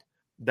field.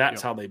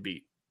 That's how they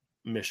beat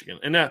Michigan.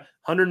 And that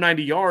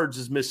 190 yards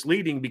is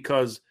misleading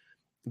because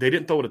they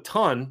didn't throw it a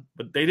ton,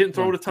 but they didn't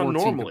throw it a ton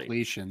normally.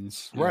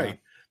 Completions. Right.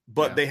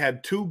 But they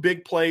had two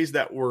big plays they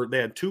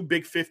had two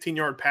big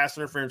 15-yard pass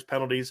interference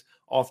penalties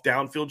off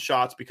downfield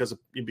shots because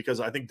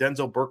I think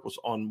Denzel Burke was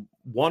on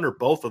one or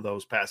both of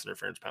those pass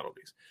interference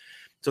penalties.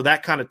 So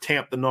that kind of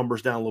tamped the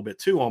numbers down a little bit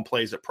too on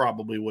plays that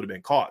probably would have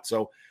been caught.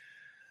 So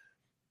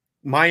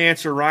my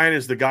answer, Ryan,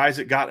 is the guys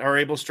that are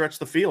able to stretch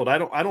the field. I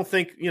don't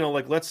think,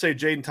 like let's say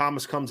Jaden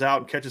Thomas comes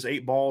out and catches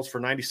 8 balls for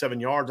 97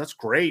 yards. That's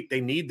great.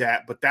 They need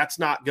that, but that's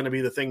not going to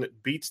be the thing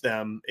that beats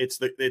them. It's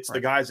the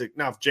guys that,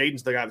 now if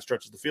Jaden's the guy that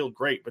stretches the field,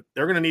 great, but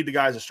they're going to need the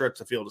guys that stretch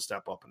the field to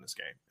step up in this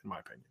game, in my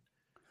opinion.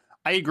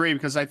 I agree,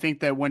 because I think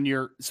that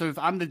if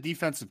I'm the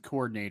defensive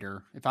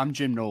coordinator, if I'm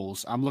Jim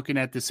Knowles, I'm looking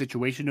at the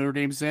situation Notre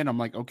Dame's in. I'm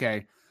like,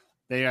 okay,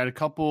 they had a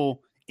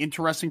couple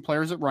interesting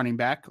players at running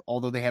back,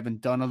 although they haven't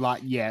done a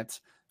lot yet.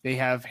 They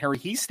have Harry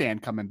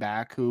Heastand coming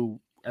back, who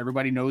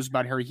everybody knows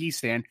about Harry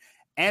Heastand.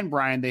 And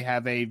Brian, they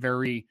have a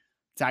very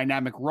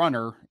dynamic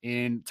runner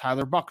in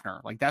Tyler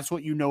Buckner. Like, that's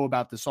what you know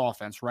about this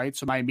offense, right?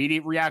 So my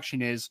immediate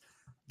reaction is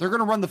they're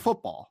going to run the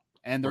football,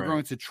 and they're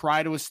going to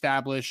try to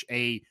establish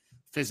a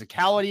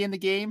physicality in the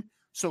game.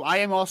 So I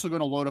am also going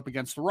to load up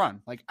against the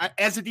run. Like,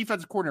 as a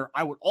defensive coordinator,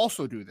 I would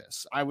also do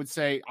this. I would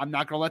say, I'm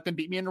not going to let them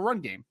beat me in the run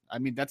game. I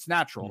mean, that's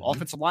natural. Mm-hmm.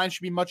 Offensive line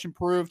should be much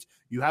improved.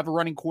 You have a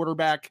running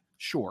quarterback.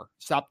 Sure.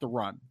 Stop the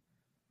run.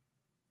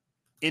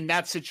 In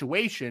that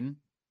situation,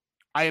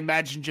 I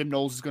imagine Jim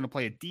Knowles is going to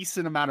play a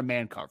decent amount of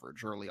man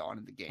coverage early on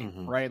in the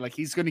game, right? Like,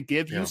 he's going to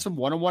give you some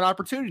one-on-one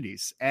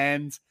opportunities.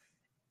 And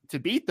to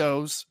beat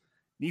those,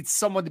 needs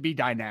someone to be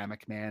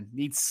dynamic, man.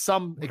 Needs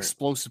some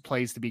explosive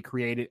plays to be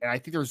created. And I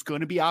think there's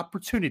going to be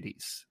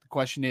opportunities. The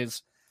question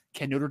is,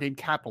 can Notre Dame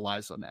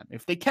capitalize on them?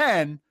 If they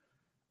can,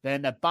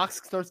 then that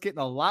box starts getting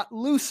a lot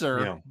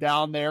looser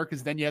down there,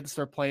 because then you have to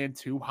start playing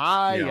too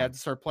high. You have to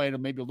start playing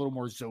maybe a little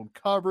more zone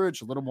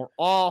coverage, a little more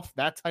off,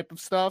 that type of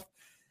stuff.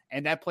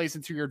 And that plays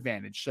into your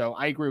advantage. So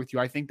I agree with you.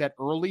 I think that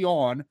early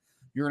on,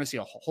 you're going to see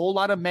a whole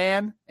lot of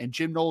man, and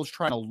Jim Knowles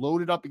trying to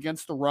load it up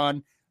against the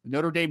run.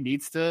 Notre Dame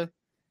needs to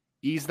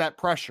ease that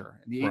pressure.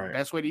 And the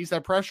best way to ease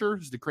that pressure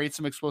is to create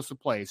some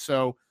explosive plays.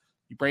 So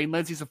Braden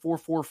Lindsey's a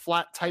 4.4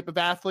 flat type of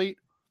athlete.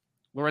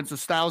 Lorenzo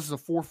Styles is a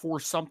 4.4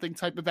 something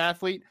type of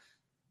athlete.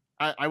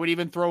 I would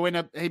even throw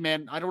in hey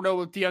man, I don't know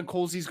what Deion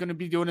Colsey's going to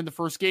be doing in the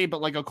first game,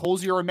 but like a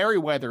Colsey or a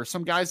Merriweather,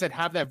 some guys that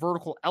have that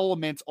vertical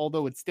element,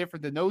 although it's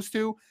different than those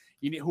two.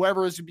 You need,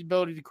 whoever has the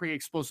ability to create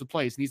explosive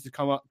plays needs to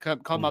come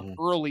up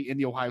early in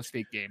the Ohio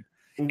State game.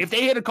 If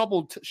they hit a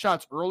couple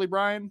shots early,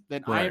 Brian,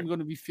 then I am going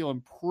to be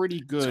feeling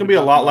pretty good. It's going to be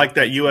a lot like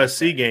that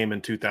USC game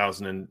in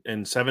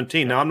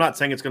 2017. Now, I'm not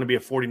saying it's going to be a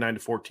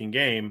 49-14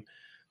 game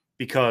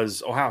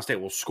because Ohio State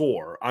will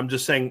score. I'm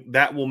just saying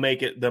that will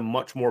make it them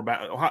much more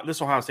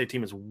this Ohio State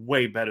team is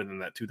way better than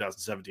that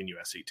 2017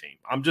 USC team.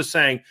 I'm just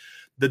saying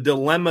the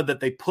dilemma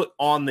that they put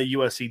on the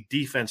USC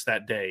defense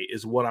that day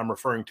is what I'm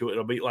referring to.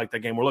 It'll be like that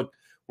game where, look,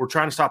 we're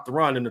trying to stop the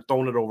run and they're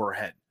throwing it over our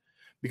head.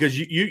 Because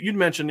you'd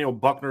mentioned,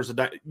 Buckner's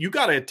you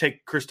got to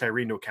take Chris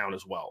Tyree into account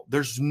as well.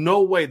 There's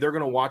no way they're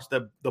going to watch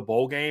the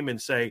bowl game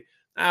and say,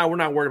 we're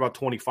not worried about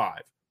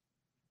 25,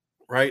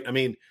 right? I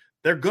mean,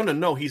 they're going to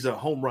know he's a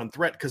home run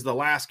threat because the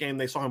last game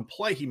they saw him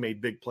play, he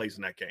made big plays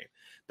in that game.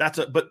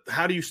 But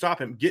how do you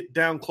stop him? Get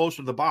down closer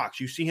to the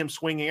box. You see him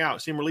swinging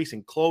out, see him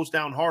releasing, close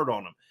down hard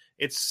on him.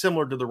 It's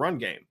similar to the run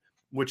game,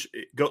 which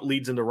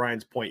leads into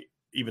Ryan's point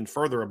even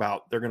further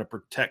about they're going to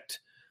protect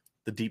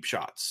the deep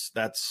shots.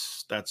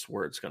 That's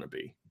where it's going to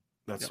be.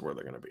 That's where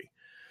they're going to be.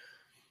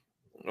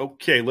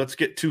 Okay, let's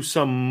get to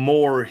some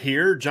more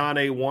here. John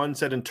A1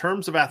 said, in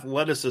terms of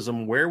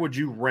athleticism, where would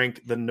you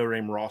rank the Notre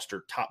Dame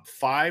roster? Top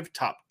 5,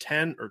 top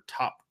 10, or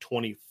top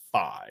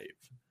 25?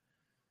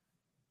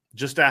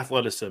 Just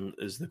athleticism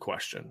is the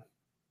question.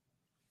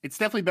 It's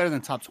definitely better than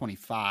top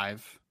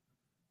 25.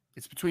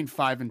 It's between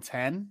 5 and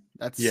 10.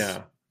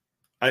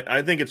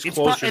 I think it's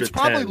closer to 10. It's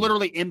probably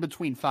literally in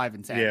between 5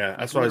 and 10. Yeah,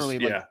 that's what literally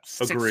like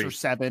 6 or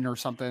 7 or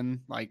something.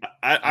 Like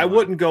I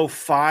wouldn't go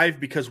 5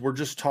 because we're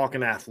just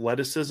talking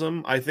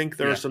athleticism. I think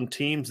there are some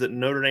teams that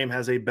Notre Dame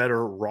has a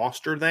better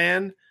roster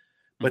than,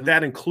 but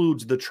that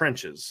includes the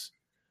trenches.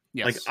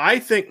 Yes. Like, I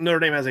think Notre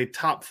Dame has a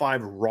top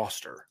 5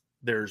 roster.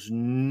 There's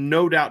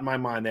no doubt in my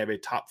mind they have a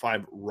top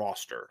 5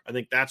 roster. I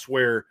think that's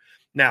where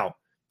now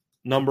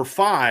number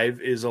 5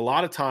 is a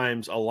lot of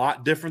times a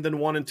lot different than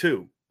 1 and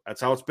 2. That's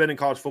how it's been in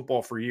college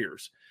football for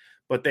years.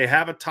 But they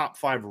have a top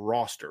 5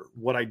 roster.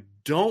 What I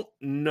don't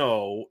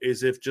know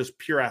is if just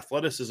pure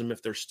athleticism,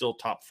 if they're still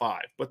top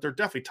 5. But they're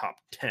definitely top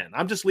 10.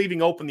 I'm just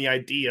leaving open the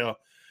idea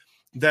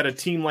that a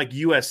team like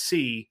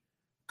USC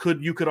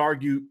you could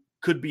argue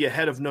could be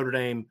ahead of Notre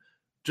Dame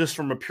just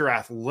from a pure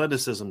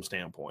athleticism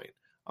standpoint.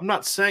 I'm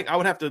not saying I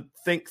would have to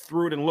think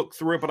through it and look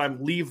through it, but I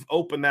leave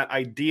open that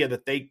idea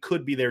that they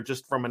could be there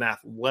just from an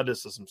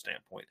athleticism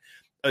standpoint.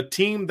 A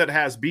team that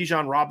has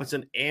Bijan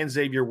Robinson and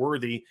Xavier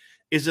Worthy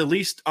is at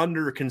least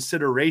under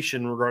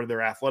consideration regarding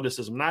their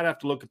athleticism. And I'd have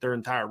to look at their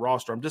entire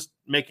roster. I'm just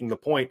making the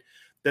point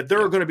that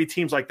there are going to be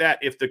teams like that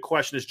if the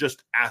question is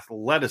just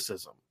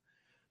athleticism,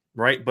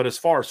 right? But as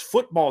far as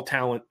football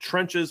talent,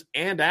 trenches,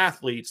 and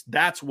athletes,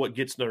 that's what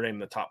gets Notre Dame in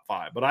the top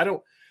 5.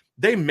 But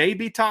they may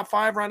be top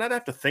 5, Ryan. I'd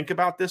have to think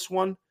about this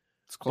one.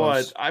 It's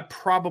close. But I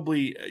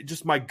probably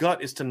just my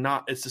gut is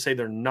to say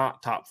they're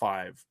not top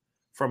 5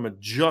 from a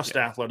just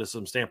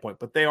athleticism standpoint,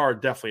 but they are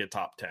definitely a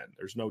top 10.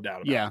 There's no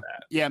doubt about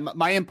that. Yeah.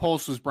 My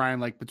impulse was,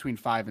 Brian, like between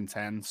 5 and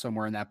 10,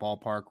 somewhere in that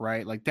ballpark,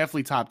 right? Like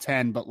definitely top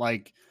 10, but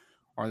like,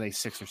 are they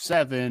 6 or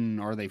 7?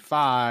 Are they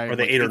 5? Are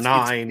they 8 or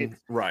 9?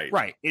 Right.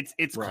 Right.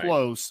 It's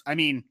close. I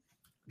mean,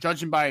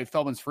 judging by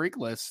Feldman's freak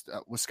list,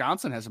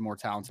 Wisconsin has a more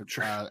talented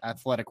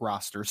athletic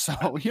roster.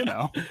 So, you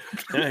know.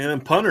 And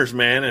then punters,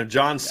 man. And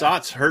John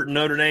Sott's hurting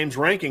Notre Dame's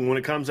ranking when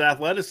it comes to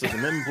athleticism.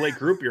 And then Blake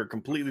Groupier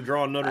completely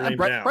drawing Notre Dame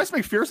down. Bryce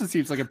McPherson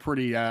seems like a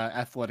pretty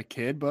athletic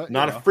kid, but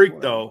not a freak,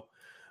 though.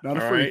 Not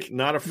a freak. Right?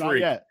 Not a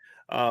freak. Not yet.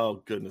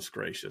 Oh, goodness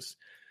gracious.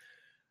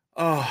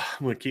 Oh,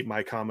 I'm going to keep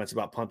my comments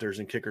about punters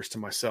and kickers to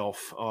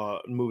myself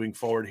moving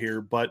forward here.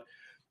 But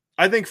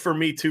I think for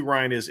me too,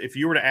 Ryan, is if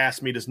you were to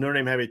ask me, does Notre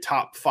Dame have a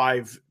top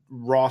 5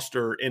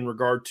 roster in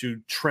regard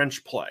to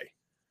trench play?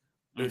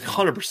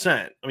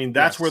 100%. I mean,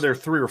 that's where they're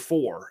 3 or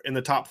 4 in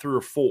the top 3 or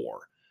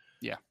 4.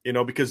 Yeah. You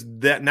know, because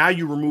that now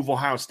you remove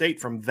Ohio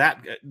State from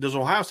that. Does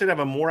Ohio State have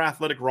a more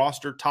athletic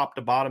roster top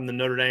to bottom than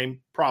Notre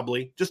Dame?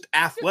 Probably. Just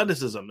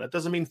athleticism. That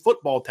doesn't mean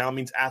football talent,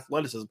 means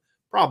athleticism.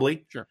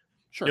 Probably. Sure.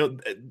 You know,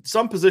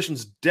 some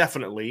positions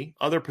definitely,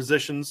 other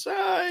positions,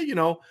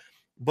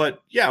 but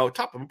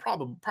top of them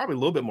probably a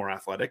little bit more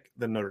athletic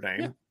than Notre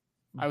Dame. Yeah,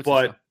 I would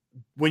but say so.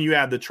 When you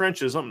add the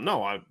trenches,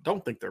 no, I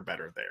don't think they're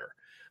better there.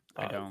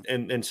 I don't.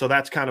 And so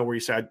that's kind of where you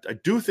say I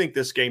do think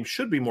this game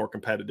should be more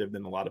competitive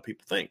than a lot of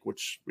people think,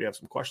 which we have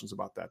some questions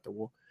about that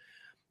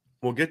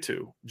we'll get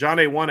to. John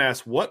A1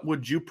 asks, what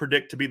would you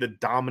predict to be the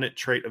dominant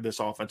trait of this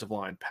offensive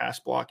line, pass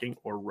blocking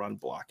or run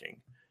blocking?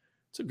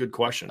 It's a good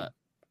question.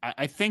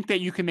 I think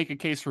that you can make a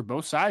case for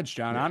both sides,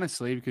 John,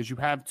 honestly, because you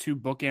have 2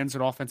 bookends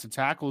at offensive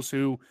tackles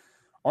who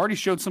already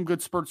showed some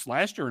good spurts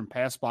last year in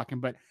pass blocking.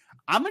 But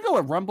I'm going to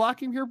go with run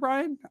blocking here,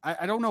 Brian.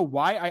 I don't know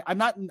why. I'm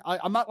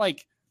not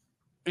like,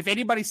 if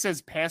anybody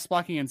says pass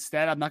blocking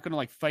instead, I'm not going to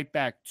like fight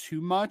back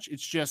too much.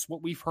 It's just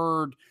what we've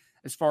heard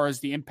as far as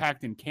the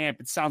impact in camp.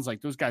 It sounds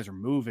like those guys are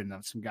moving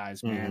some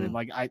guys, man. Mm-hmm. And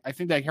like, I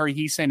think that Harry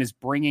Heasen is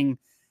bringing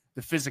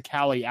the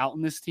physicality out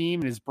in this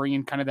team and is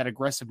bringing kind of that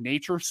aggressive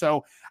nature.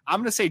 So I'm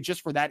going to say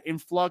just for that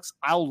influx,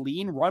 I'll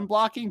lean run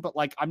blocking, but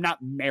like, I'm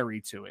not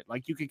married to it.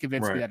 Like you can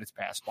convince me that it's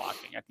pass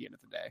blocking at the end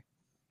of the day.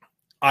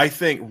 I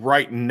think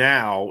right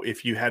now,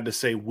 if you had to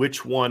say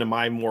which one am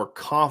I more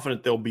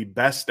confident they'll be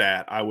best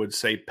at, I would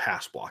say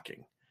pass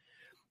blocking,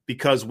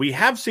 because we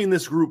have seen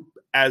this group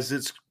as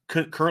it's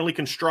currently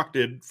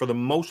constructed for the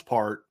most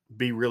part,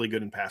 be really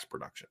good in pass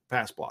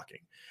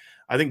blocking.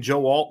 I think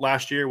Joe Alt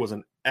last year was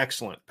an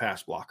excellent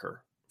pass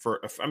blocker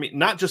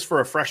not just for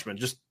a freshman,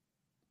 just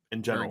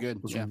in general. Very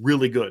good. Was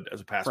really good as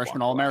a pass blocker.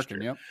 Freshman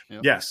All-American. Yep.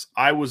 Yes.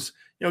 I was,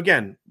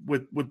 again,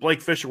 with Blake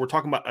Fisher, we're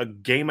talking about a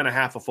game and a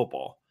half of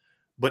football,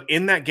 but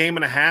in that game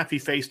and a half, he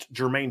faced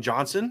Jermaine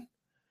Johnson,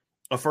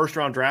 a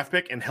first-round draft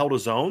pick, and held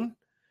his own,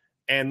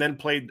 and then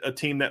played a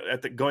team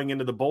that going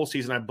into the bowl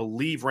season, I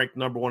believe ranked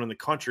number 1 in the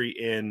country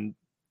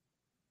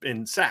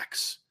in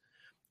sacks.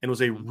 And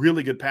was a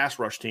really good pass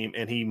rush team,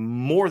 and he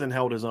more than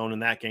held his own in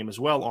that game as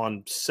well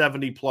on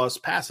 70-plus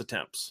pass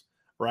attempts,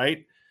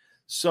 right?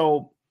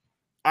 So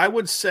I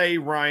would say,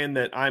 Ryan,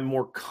 that I'm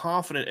more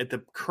confident at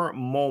the current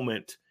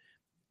moment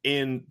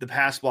in the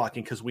pass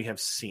blocking because we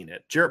have seen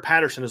it. Jarrett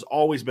Patterson has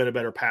always been a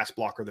better pass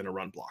blocker than a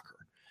run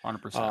blocker.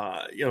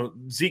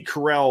 100%. Zeke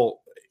Correll,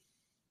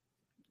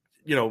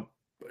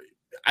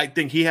 I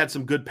think he had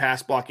some good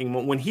pass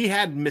blocking. When he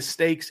had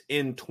mistakes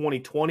in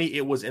 2020,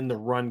 it was in the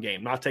run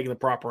game, not taking the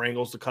proper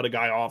angles to cut a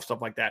guy off,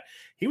 stuff like that.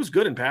 He was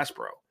good in pass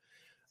pro.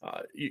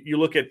 You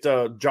look at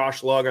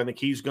Josh Lugg, I think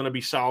he's going to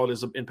be solid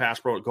in pass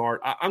pro at guard.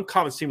 I'm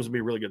confident this team is going to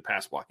be really good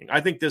pass blocking.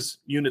 I think this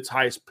unit's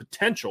highest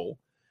potential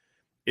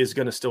is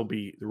going to still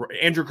be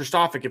Andrew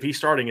Kristofic. If he's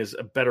starting, is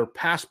a better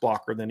pass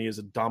blocker than he is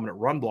a dominant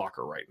run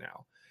blocker right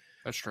now.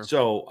 That's true.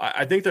 So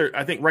I think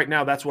right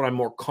now that's what I'm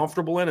more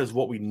comfortable in is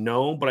what we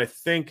know. But I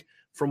think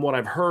from what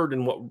I've heard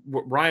and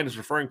what Ryan is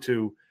referring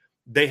to,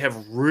 they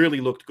have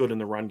really looked good in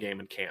the run game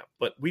in camp,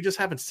 but we just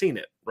haven't seen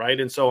it, right?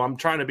 And so I'm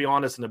trying to be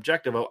honest and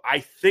objective. I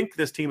think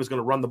this team is going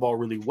to run the ball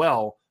really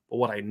well, but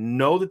what I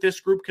know that this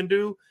group can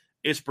do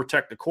is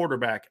protect the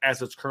quarterback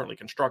as it's currently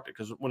constructed.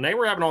 Because when they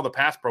were having all the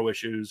pass pro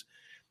issues,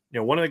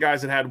 one of the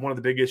guys that had one of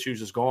the big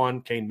issues is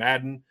gone, Kane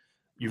Madden.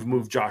 You've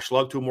moved Josh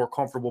Lugg to a more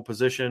comfortable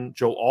position.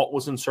 Joe Alt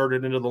was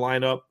inserted into the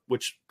lineup,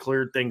 which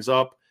cleared things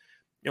up.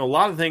 A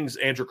lot of things,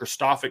 Andrew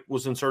Kristofic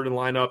was inserted in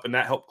the lineup, and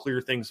that helped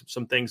clear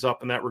some things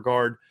up in that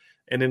regard.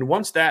 And then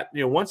once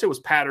it was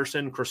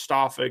Patterson,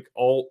 Kristofic,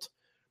 Alt,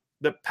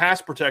 the pass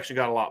protection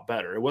got a lot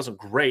better. It wasn't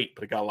great,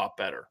 but it got a lot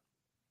better.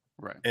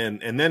 Right. And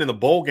then in the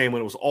bowl game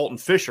when it was Alt and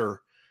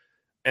Fisher,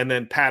 and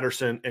then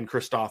Patterson and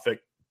Kristofic,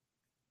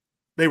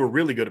 They were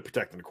really good at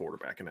protecting the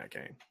quarterback in that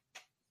game.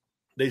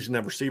 They just didn't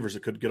have receivers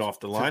that could get off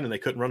the line, and they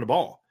couldn't run the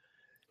ball.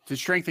 To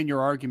strengthen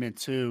your argument,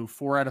 too,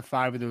 4 out of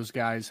 5 of those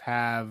guys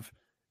have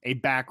a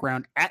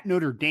background at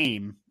Notre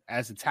Dame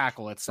as a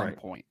tackle at some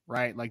point,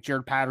 right? Like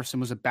Jared Patterson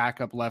was a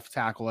backup left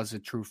tackle as a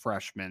true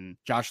freshman.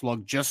 Josh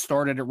Lugg just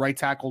started at right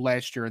tackle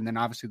last year, and then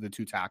obviously the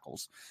 2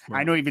 tackles.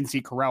 Right. I know even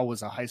Zeke Correll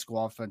was a high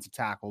school offensive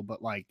tackle,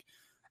 but like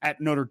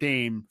at Notre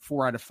Dame,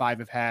 4 out of 5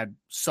 have had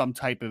some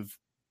type of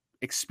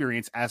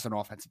experience as an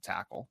offensive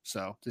tackle.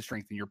 So to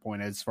strengthen your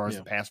point as far as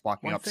the pass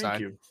blocking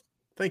upside.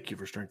 Thank you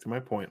for strengthening my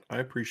point. I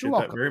appreciate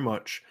that very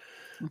much.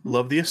 Mm-hmm.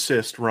 Love the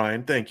assist,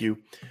 Ryan. Thank you.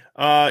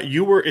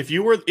 If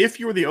you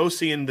were the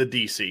OC in the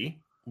DC,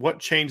 what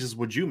changes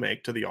would you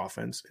make to the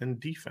offense and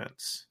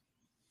defense?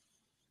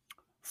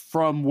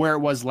 From where it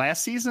was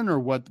last season, or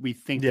what we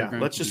think? Yeah,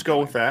 let's just go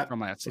with that. From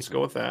last season. Let's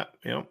go with that.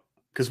 You know,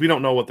 because we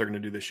don't know what they're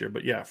going to do this year.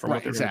 But yeah, from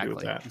what they're going to do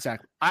with that,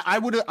 exactly. I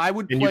would. And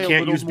play you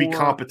can't use more... be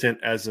competent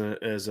as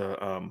an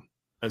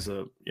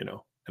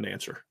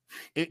answer.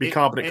 Be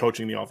competent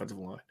coaching the offensive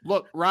line.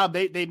 Look, Rob,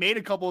 they made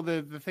a couple of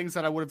the things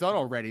that I would have done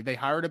already. They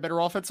hired a better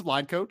offensive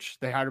line coach.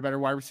 They hired a better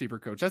wide receiver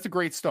coach. That's a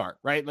great start,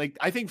 right? Like,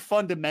 I think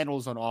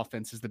fundamentals on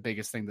offense is the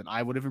biggest thing that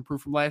I would have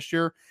improved from last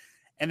year.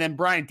 And then,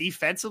 Brian,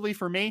 defensively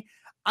for me,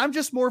 I'm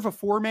just more of a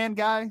 4-man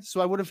guy. So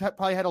I would have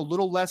probably had a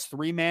little less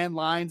 3-man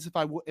lines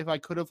if I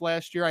could have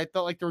last year. I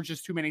felt like there were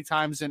just too many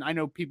times, and I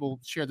know people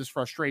share this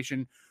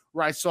frustration,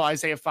 where I saw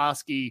Isaiah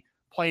Foskey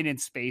playing in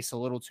space a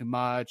little too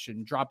much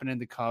and dropping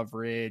into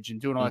coverage and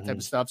doing all that type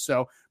of stuff.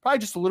 So probably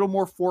just a little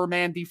more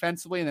 4-man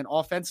defensively. And then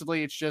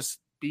offensively, it's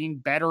just being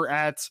better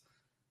at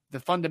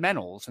the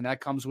fundamentals. And that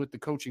comes with the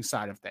coaching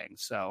side of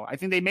things. So I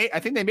think they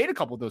made a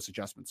couple of those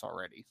adjustments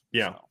already.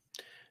 Yeah.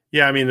 So.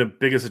 Yeah. I mean, the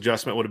biggest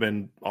adjustment would have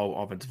been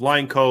all offensive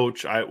line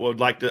coach. I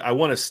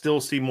want to still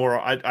see more.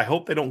 I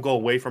hope they don't go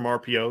away from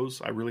RPOs.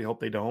 I really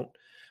hope they don't.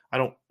 I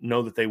don't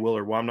know that they will,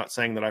 or I'm not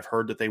saying that I've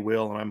heard that they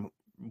will, and I'm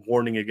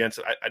warning against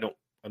it. I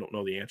don't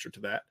know the answer to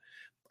that.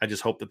 I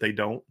just hope that they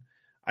don't.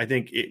 I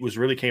think it was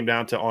really came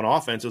down to on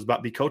offense. It was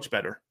about be coached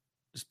better,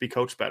 just be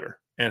coached better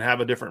and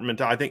have a different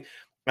mentality.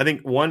 I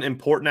think one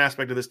important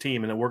aspect of this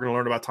team, and that we're going to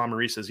learn about Tom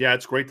Reese is,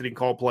 it's great that he can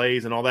call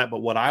plays and all that.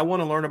 But what I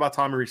want to learn about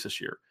Tom Reese this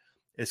year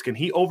is, can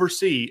he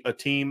oversee a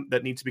team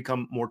that needs to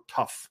become more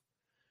tough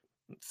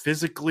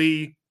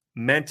physically,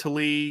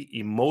 mentally,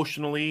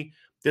 emotionally?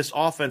 This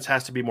offense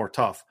has to be more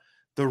tough.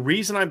 The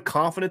reason I'm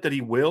confident that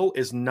he will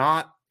is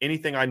not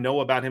anything I know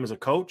about him as a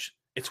coach.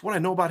 It's what I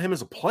know about him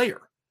as a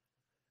player.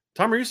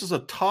 Tom Reese is a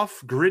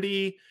tough,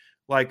 gritty,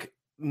 like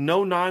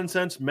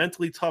no-nonsense,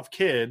 mentally tough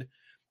kid.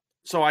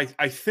 So I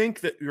think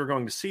that you're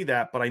going to see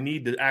that, but I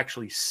need to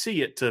actually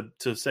see it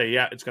to say,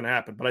 yeah, it's going to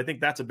happen. But I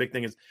think that's a big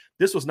thing. Is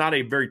this was not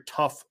a very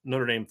tough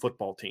Notre Dame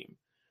football team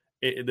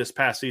this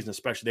past season,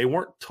 especially. They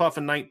weren't tough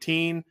in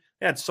 19.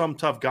 They had some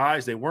tough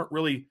guys. They weren't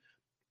really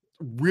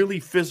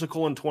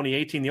physical in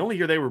 2018. The only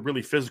year they were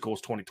really physical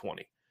was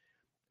 2020.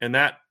 And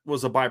that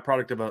was a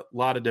byproduct of a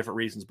lot of different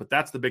reasons. But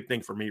that's the big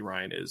thing for me,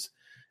 Ryan,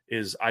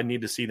 is I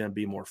need to see them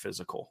be more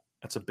physical.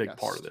 That's a big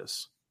part of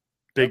this.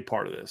 Big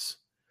part of this.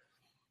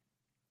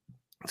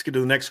 Let's get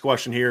to the next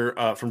question here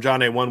from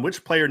John A1.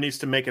 Which player needs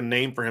to make a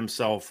name for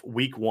himself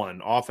week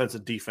 1, offense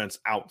and defense,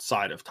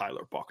 outside of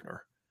Tyler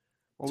Buchner?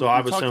 Well, so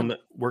I've assumed that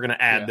we're going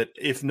to add that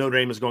if Notre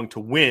Dame is going to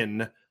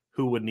win,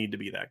 who would need to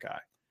be that guy?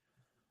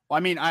 Well, I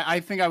mean,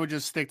 I think I would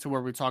just stick to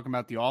where we were talking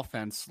about the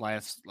offense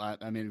a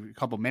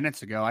couple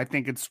minutes ago. I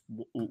think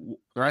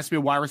there has to be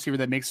a wide receiver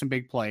that makes some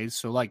big plays.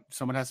 So, like,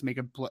 someone has to make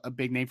a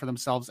big name for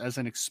themselves as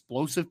an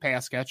explosive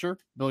pass catcher,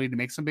 ability to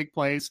make some big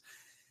plays.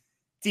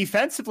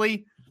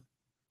 Defensively,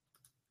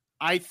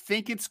 I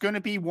think it's going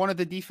to be one of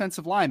the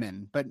defensive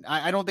linemen, but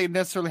I don't think it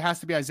necessarily has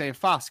to be Isaiah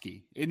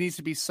Foskey. It needs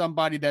to be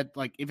somebody that,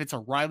 like, if it's a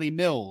Riley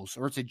Mills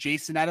or it's a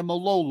Jason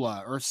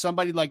Adamalola or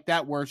somebody like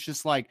that, where it's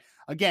just like,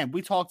 again,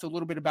 we talked a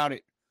little bit about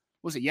it.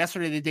 Was it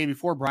yesterday or the day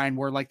before, Brian,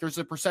 where like there's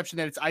a perception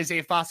that it's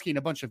Isaiah Foskey and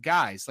a bunch of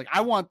guys. Like, I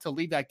want to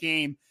lead that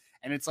game,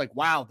 and it's like,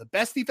 wow, the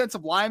best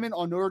defensive lineman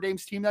on Notre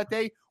Dame's team that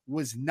day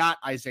was not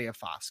Isaiah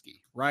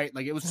Foskey, right?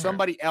 Like, it was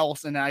somebody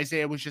else, and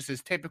Isaiah was just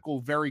his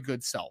typical very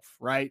good self,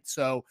 right?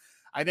 So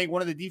I think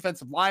one of the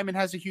defensive linemen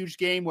has a huge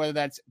game, whether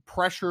that's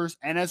pressures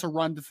and as a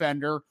run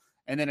defender,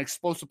 and then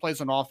explosive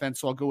plays on offense.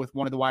 So I'll go with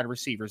one of the wide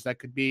receivers. That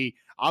could be,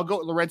 I'll go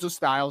with Lorenzo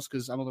Styles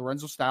because I'm a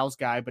Lorenzo Styles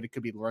guy, but it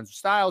could be Lorenzo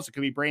Styles. It could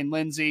be Braden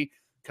Lindsey.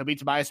 Could be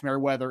Tobias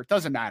Merriweather. It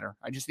doesn't matter.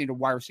 I just need a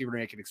wide receiver to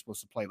make an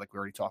explosive play like we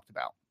already talked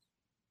about.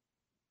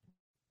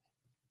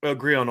 I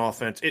agree on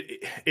offense.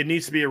 It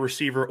needs to be a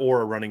receiver or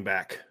a running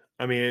back.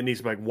 I mean, it needs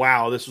to be like,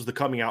 wow, this was the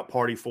coming out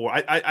party for.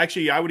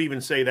 I would even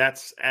say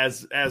that's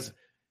as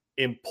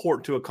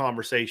important to a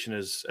conversation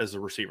as a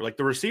receiver. Like,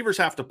 the receivers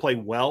have to play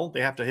well.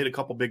 They have to hit a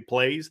couple big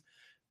plays.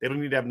 They don't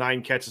need to have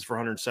 9 catches for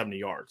 170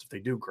 yards. If they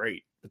do,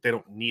 great, but they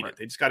don't need it.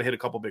 They just got to hit a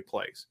couple big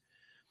plays.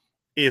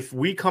 If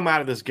we come out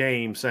of this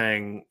game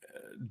saying,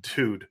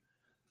 dude,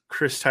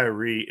 Chris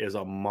Tyree is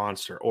a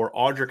monster, or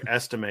Audric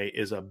Estime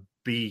is a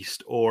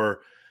beast,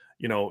 or,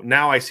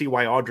 Now I see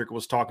why Audric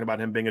was talking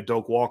about him being a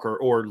Doak Walker,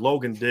 or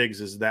Logan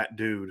Diggs is that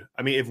dude.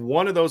 I mean, if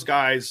one of those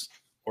guys,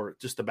 or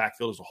just the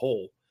backfield as a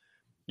whole,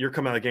 you're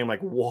coming out of the game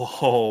like,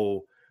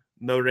 whoa,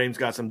 Notre Dame's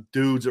got some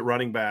dudes at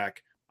running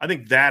back. I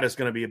think that is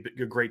going to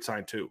be a great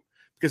sign too,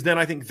 because then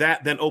I think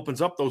that then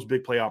opens up those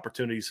big play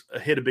opportunities.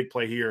 Hit a big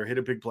play here, hit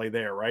a big play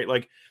there, right?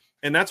 Like,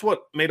 and that's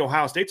what made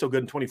Ohio State so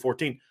good in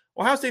 2014.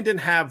 Ohio State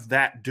didn't have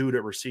that dude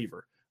at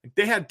receiver. Like,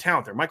 they had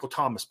talent there. Michael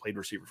Thomas played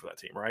receiver for that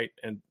team, right?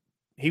 And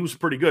he was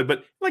pretty good,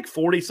 but like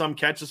 40-some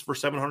catches for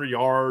 700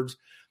 yards.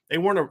 They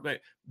weren't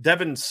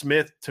Devin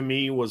Smith, to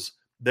me, was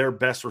their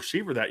best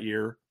receiver that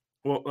year.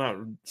 Well, I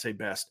don't say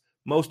best,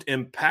 most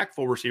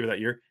impactful receiver that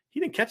year. He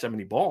didn't catch that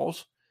many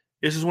balls.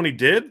 This is when he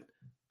did.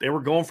 They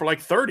were going for like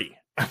 30.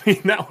 I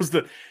mean, that was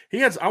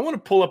I want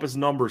to pull up his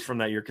numbers from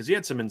that year, because he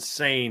had some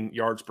insane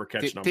yards per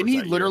catch numbers. Didn't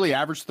he literally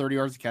average 30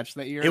 yards a catch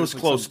that year? It was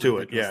like close to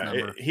it.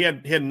 Yeah. He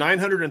had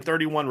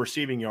 931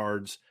 receiving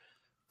yards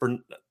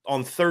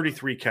on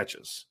 33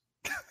 catches.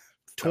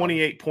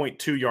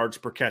 28.2 yards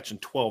per catch and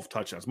 12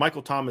 touchdowns.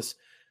 Michael Thomas,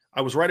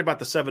 I was right about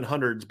the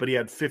 700s, but he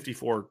had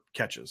 54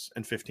 catches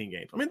in 15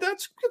 games. I mean,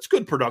 that's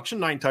good production,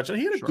 9 touchdowns.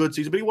 He had a good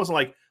season, but he wasn't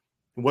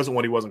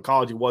what he was in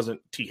college. He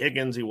wasn't T.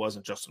 Higgins. He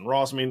wasn't Justin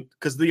Ross. I mean,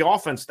 because the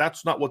offense,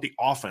 that's not what the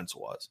offense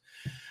was.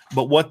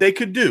 But what they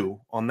could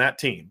do on that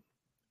team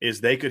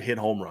is they could hit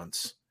home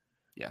runs.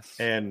 Yes.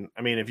 And,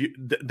 I mean, if you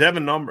 –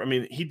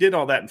 Devin he did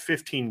all that in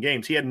 15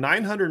 games. He had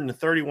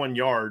 931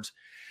 yards.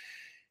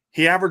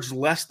 He averaged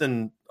less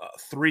than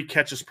 3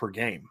 catches per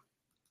game.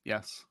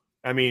 Yes.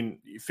 I mean,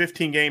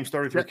 15 games,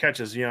 33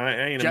 catches. I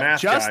ain't a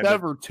math guy. Just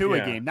over 2 a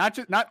game, not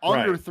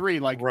under 3,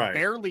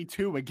 barely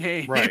 2 a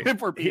game. Right.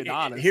 If we're being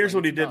honest. Here's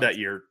what he did that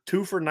year: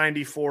 2 for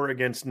 94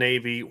 against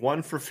Navy,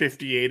 1 for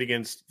 58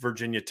 against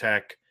Virginia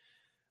Tech.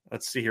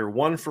 Let's see here: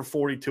 1 for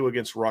 42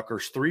 against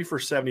Rutgers, 3 for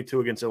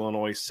 72 against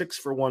Illinois, 6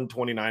 for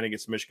 129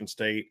 against Michigan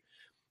State.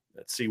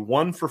 Let's see,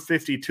 1 for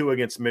 52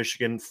 against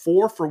Michigan,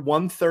 4 for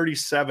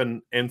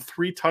 137 and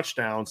 3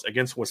 touchdowns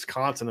against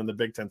Wisconsin in the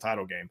Big Ten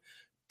title game,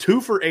 2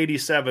 for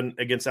 87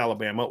 against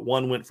Alabama,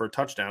 1 went for a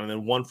touchdown, and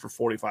then 1 for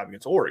 45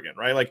 against Oregon,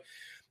 right? Like,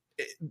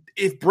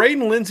 if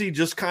Braden Lindsey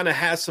just kind of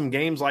has some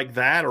games like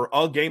that, or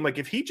a game, like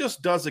if he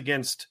just does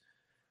against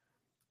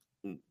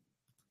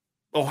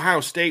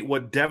Ohio State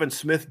what Devin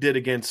Smith did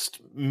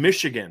against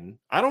Michigan,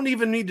 I don't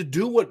even need to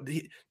do what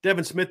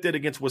Devin Smith did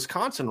against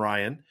Wisconsin,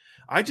 Ryan.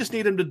 I just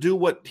need him to do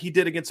what he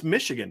did against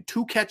Michigan.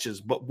 2 catches,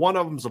 but one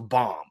of them's a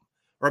bomb.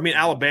 Or, I mean,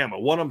 Alabama,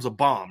 one of them's a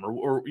bomb.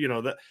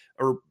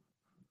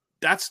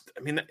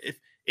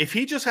 If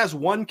he just has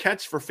 1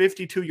 catch for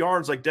 52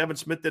 yards like Devin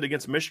Smith did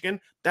against Michigan,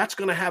 that's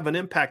going to have an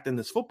impact in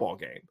this football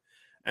game.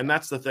 And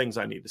that's the things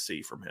I need to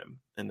see from him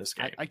in this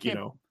game.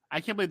 I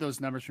can't believe those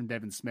numbers from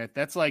Devin Smith.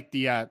 That's like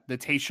the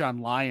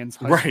Tayshaun Lions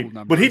high school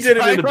numbers. But he did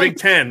it in the Big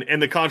Ten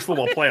and the college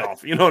football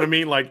playoff. You know what I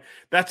mean? Like,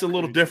 that's a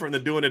little different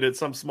than doing it at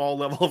some small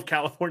level of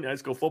California high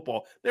school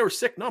football. They were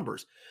sick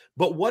numbers.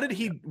 But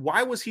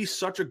why was he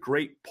such a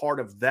great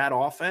part of that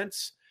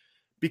offense?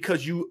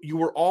 Because you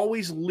were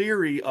always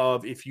leery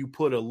of, if you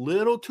put a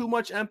little too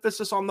much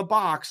emphasis on the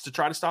box to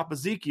try to stop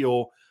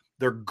Ezekiel,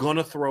 they're going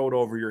to throw it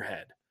over your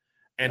head.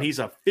 And he's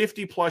a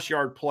 50-plus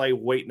yard play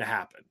waiting to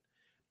happen.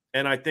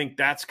 And I think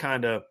that's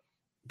kind of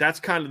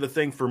the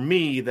thing for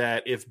me,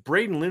 that if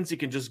Braden Lindsey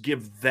can just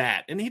give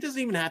that, and he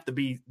doesn't even have to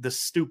be the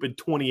stupid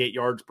 28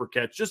 yards per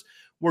catch, just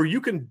where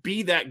you can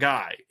be that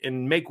guy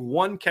and make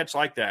 1 catch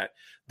like that,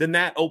 then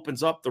that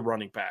opens up the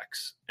running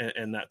backs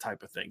and that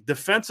type of thing.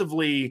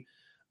 Defensively,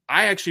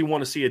 I actually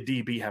want to see a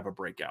DB have a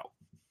breakout.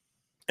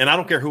 And I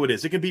don't care who it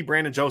is. It can be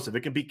Brandon Joseph.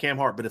 It can be Cam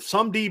Hart. But if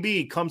some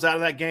DB comes out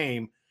of that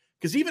game,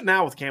 because even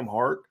now with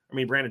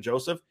Brandon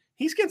Joseph,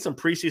 he's getting some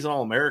preseason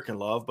All-American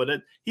love, but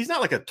he's not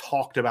like a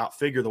talked-about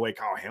figure the way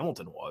Kyle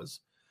Hamilton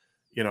was.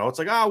 It's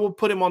like, we'll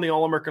put him on the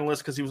All-American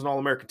list because he was an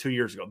All-American 2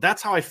 years ago.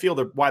 That's how I feel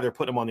why they're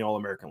putting him on the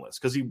All-American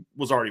list, because he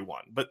was already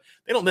one. But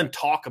they don't then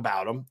talk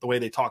about him the way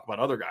they talk about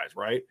other guys,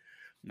 right?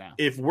 No.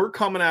 If we're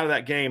coming out of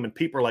that game and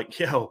people are like,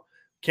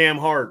 Cam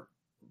Hart,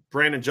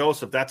 Brandon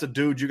Joseph, that's a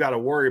dude you got to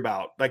worry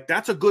about. Like,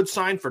 that's a good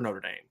sign for Notre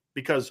Dame,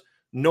 because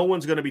no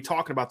one's going to be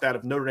talking about that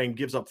if Notre Dame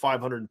gives up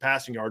 500 in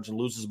passing yards and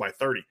loses by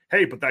 30.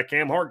 Hey, but that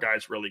Cam Hart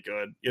guy's really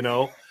good.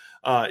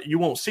 You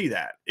won't see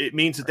that. It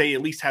means that they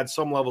at least had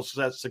some level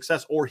of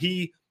success, or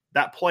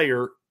that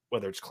player,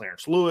 whether it's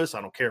Clarence Lewis,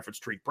 I don't care if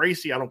it's Tariq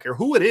Bracy, I don't care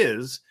who it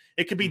is.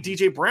 It could be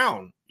DJ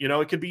Brown.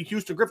 It could be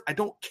Houston Griffin. I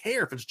don't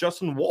care if it's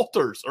Justin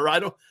Walters, or I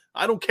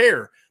don't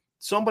care.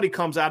 Somebody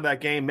comes out of that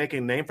game making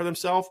a name for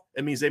themselves.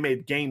 It means they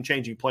made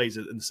game-changing plays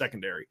in the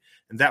secondary,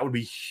 and that would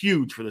be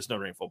huge for this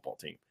Notre Dame football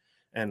team.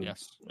 And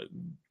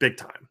big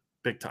time.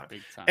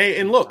 Hey,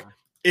 and look,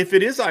 if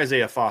it is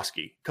Isaiah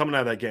Foskey coming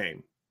out of that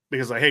game,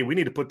 because hey, we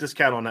need to put this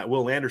cat on that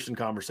Will Anderson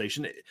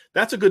conversation,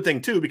 that's a good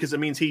thing too, because it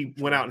means he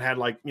went out and had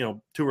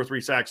 2 or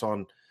 3 sacks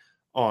on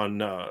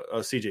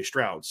CJ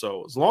Stroud.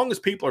 So as long as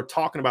people are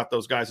talking about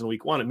those guys in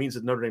week 1, it means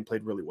that Notre Dame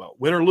played really well.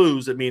 Win or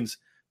lose, it means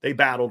they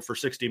battled for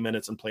 60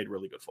 minutes and played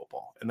really good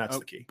football, and that's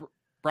the key.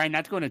 Brian,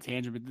 not to go on a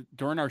tangent, but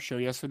during our show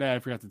yesterday, I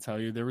forgot to tell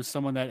you, there was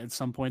someone that at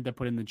some point that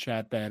put in the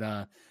chat that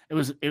I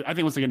think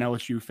it was like an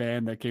LSU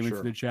fan that came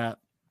into the chat.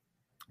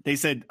 They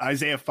said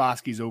Isaiah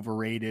Foskey's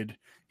overrated.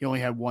 He only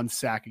had 1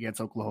 sack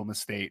against Oklahoma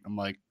State. I'm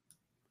like,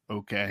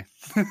 okay.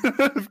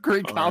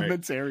 Great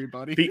commentary,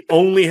 buddy. If he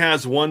only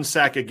has 1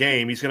 sack a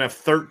game, he's going to have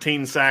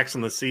 13 sacks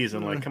in the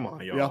season. Like, come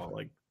on,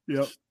 y'all.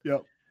 Yep.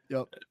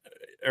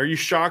 Are you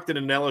shocked that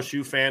an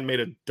LSU fan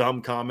made a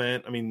dumb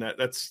comment? I mean,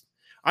 that's –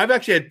 I've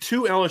actually had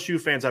 2 LSU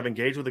fans I've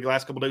engaged with the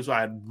last couple of days who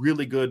I had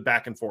really good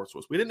back and forth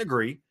with. We didn't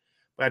agree,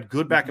 but I had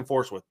good back and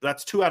forth with.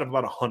 That's 2 out of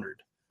about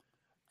 100.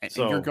 And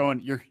so you're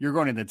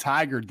going in the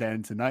Tiger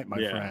Den tonight, my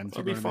friends.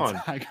 It'll be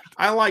fun.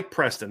 I like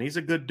Preston. He's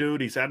a good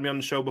dude. He's had me on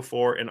the show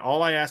before, and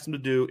all I asked him to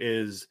do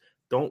is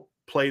don't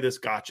play this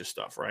gotcha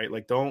stuff, right?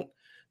 Like don't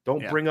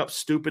bring up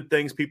stupid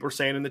things people are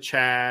saying in the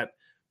chat.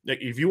 Like,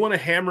 if you want to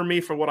hammer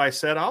me for what I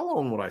said, I'll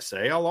own what I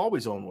say. I'll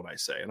always own what I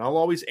say, and I'll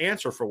always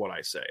answer for what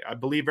I say. I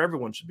believe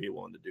everyone should be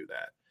willing to do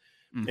that.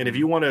 Mm-hmm. And if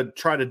you want to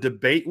try to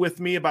debate with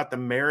me about the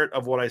merit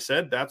of what I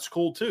said, that's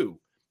cool too.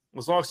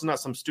 As long as it's not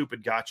some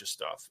stupid gotcha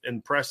stuff.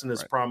 And Preston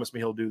has promised me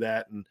he'll do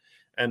that.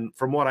 And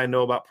from what I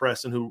know about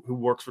Preston, who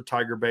works for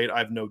Tiger Bait, I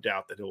have no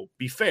doubt that he'll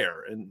be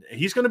fair. And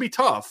he's going to be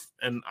tough,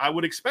 and I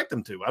would expect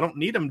him to. I don't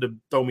need him to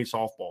throw me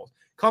softballs.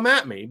 Come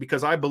at me,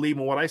 because I believe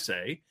in what I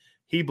say.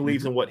 He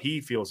believes in what he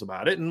feels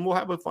about it, and we'll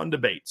have a fun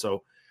debate.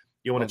 So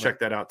you want to check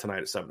that out tonight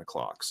at 7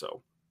 o'clock.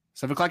 So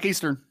 7 o'clock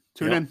Eastern.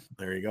 Tune in.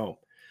 There you go.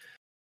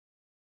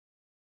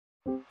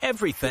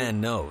 Every fan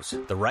knows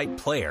the right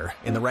player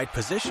in the right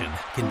position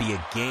can be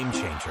a game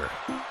changer.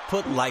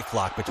 Put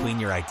LifeLock between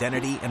your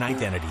identity and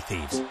identity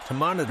thieves to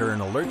monitor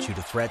and alert you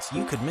to threats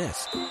you could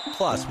miss.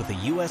 Plus, with a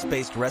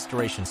U.S.-based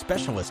restoration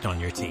specialist on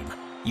your team,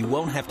 you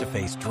won't have to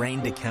face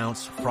drained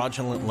accounts,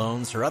 fraudulent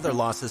loans, or other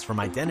losses from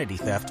identity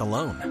theft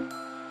alone.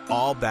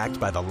 All backed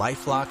by the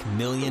LifeLock $1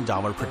 Million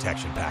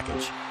Protection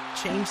Package.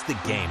 Change the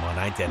game on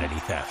identity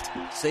theft.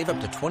 Save up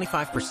to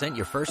 25%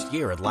 your first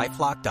year at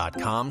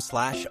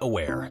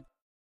LifeLock.com/aware.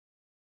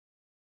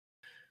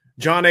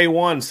 John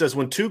A1 says,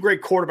 when 2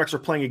 great quarterbacks are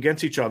playing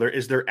against each other,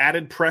 is there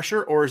added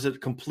pressure or is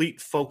it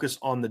complete focus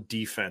on the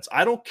defense?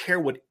 I don't care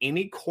what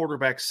any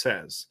quarterback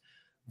says.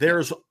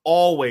 There's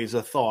always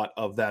a thought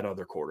of that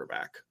other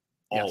quarterback.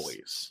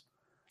 Always.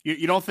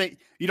 You don't think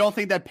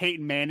that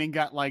Peyton Manning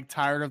got like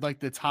tired of like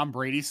the Tom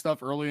Brady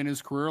stuff early in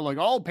his career? Like,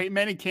 oh, Peyton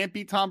Manning can't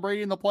beat Tom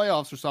Brady in the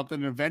playoffs or something.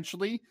 And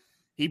eventually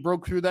he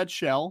broke through that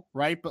shell,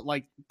 right? But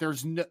like,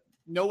 there's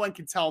no one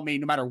can tell me,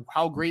 no matter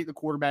how great the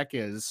quarterback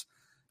is,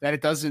 that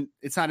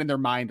it's not in their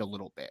mind a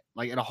little bit.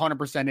 Like it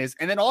 100% is.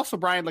 And then also,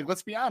 Brian, like,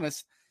 let's be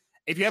honest,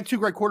 if you have 2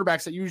 great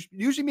quarterbacks, that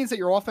usually means that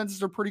your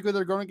offenses are pretty good.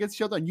 They're going against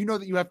each other, and you know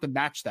that you have to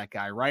match that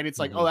guy, right? It's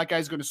like, oh, that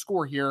guy's going to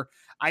score here.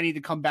 I need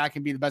to come back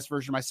and be the best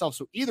version of myself.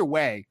 So either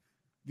way,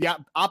 the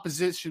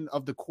opposition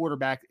of the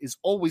quarterback is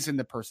always in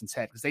the person's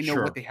head because they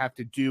know what they have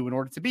to do in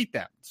order to beat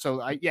them.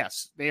 So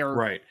yes, they are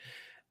right.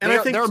 And I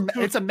think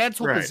it's a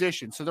mental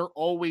position. So they're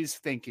always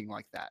thinking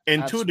like that.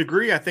 And to a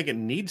degree, I think it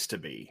needs to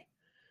be.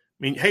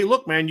 I mean, hey,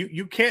 look, man,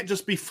 you can't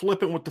just be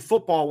flippant with the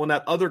football when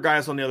that other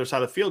guy's on the other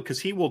side of the field, because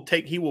he will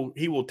take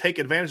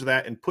advantage of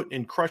that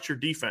and crush your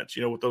defense,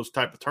 with those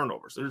type of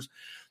turnovers.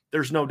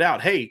 There's no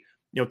doubt. Hey,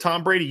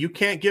 Tom Brady, you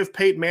can't give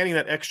Peyton Manning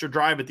that extra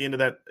drive at the end of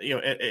that,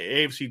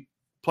 AFC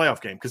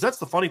playoff game. Because that's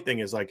the funny thing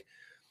is, like,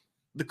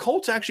 the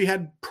Colts actually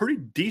had pretty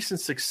decent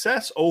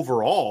success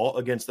overall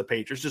against the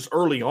Patriots. Just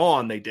early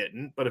on they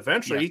didn't, but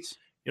eventually,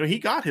 he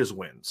got his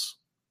wins,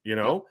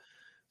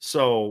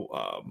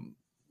 So,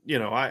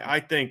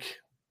 I think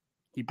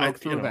he broke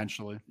through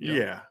eventually.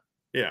 Yeah.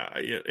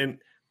 And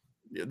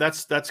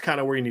that's kind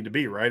of where you need to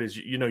be, right? Is,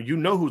 you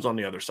know who's on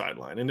the other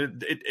sideline, and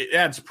it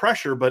adds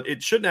pressure, but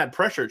it shouldn't add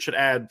pressure. It should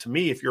add, to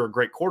me, if you're a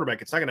great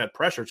quarterback, it's not going to add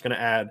pressure. It's going to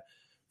add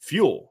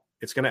fuel.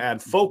 It's going to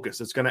add focus.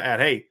 It's going to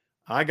add, hey,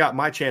 I got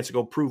my chance to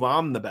go prove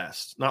I'm the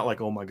best. Not like,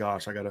 oh my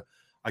gosh,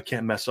 I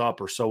can't mess up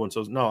or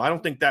so-and-so. No, I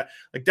don't think that,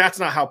 like, that's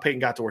not how Peyton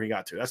got to where he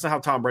got to. That's not how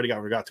Tom Brady got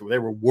where he got to. They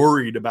were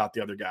worried about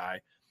the other guy,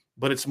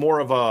 but it's more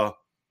of a,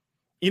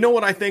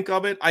 what I think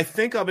of it? I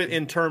think of it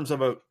in terms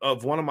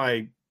of one of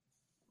my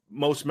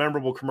most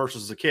memorable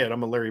commercials as a kid.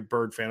 I'm a Larry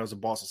Bird fan. I was a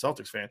Boston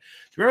Celtics fan. Do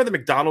you remember the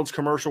McDonald's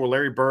commercial where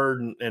Larry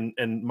Bird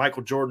and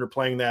Michael Jordan are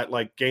playing that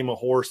like game of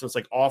horse, and it's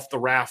like off the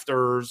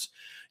rafters?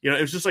 It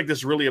was just like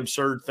this really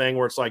absurd thing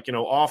where it's like,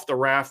 off the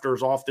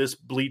rafters, off this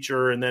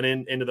bleacher, and then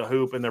into the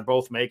hoop, and they're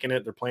both making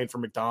it. They're playing for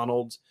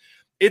McDonald's.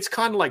 It's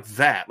kind of like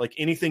that, like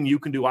anything you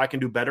can do, I can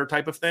do better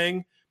type of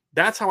thing.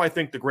 That's how I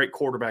think the great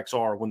quarterbacks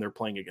are when they're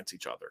playing against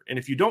each other. And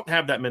if you don't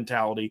have that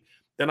mentality,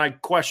 then I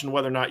question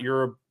whether or not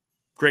you're a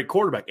great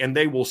quarterback. And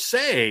they will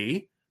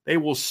say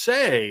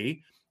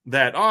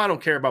that, oh, I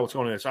don't care about what's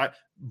going on inside.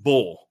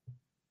 Bull,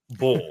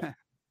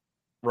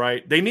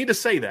 right? They need to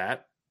say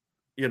that,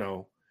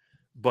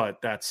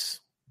 but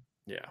that's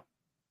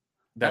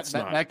not.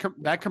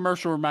 That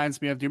commercial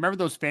reminds me of, do you remember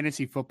those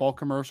fantasy football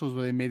commercials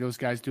where they made those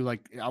guys do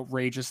like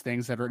outrageous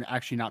things that are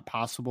actually not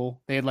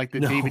possible? They had like the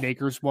David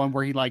Akers one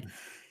where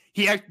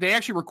they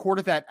actually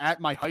recorded that at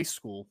my high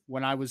school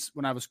when I was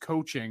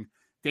coaching.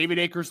 David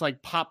Akers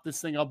like popped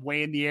this thing up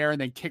way in the air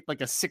and then kicked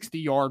like a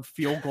 60-yard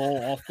field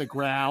goal off the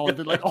ground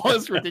and like all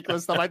this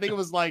ridiculous stuff. I think it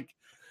was like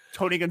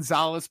Tony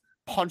Gonzalez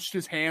punched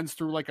his hands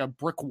through like a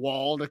brick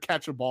wall to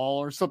catch a ball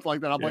or something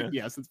like that. I'm like,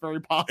 yes, it's very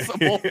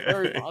possible.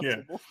 Very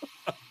possible.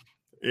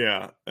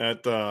 Yeah,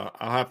 that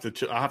I'll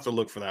have to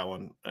look for that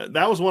one.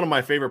 That was one of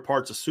my favorite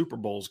parts of Super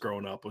Bowls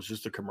growing up, was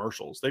just the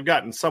commercials. They've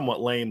gotten somewhat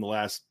lame the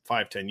last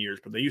 5-10 years,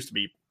 but they used to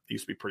be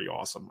pretty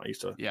awesome. I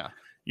used to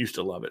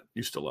love it.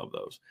 Used to love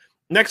those.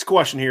 Next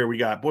question here we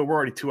got. Boy, we're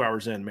already 2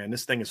 hours in, man.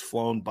 This thing has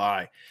flown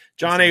by.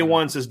 John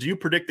A1 says, do you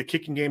predict the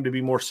kicking game to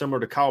be more similar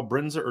to Kyle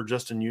Brinza or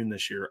Justin Yoon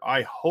this year?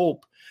 I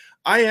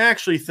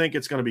actually think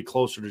it's going to be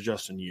closer to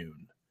Justin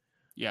Yoon.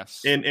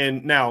 Yes.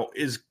 And now,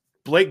 is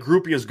Blake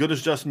Grupe as good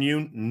as Justin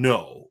Yoon?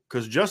 No,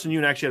 because Justin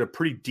Yoon actually had a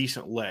pretty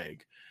decent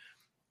leg.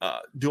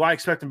 Do I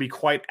expect him to be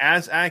quite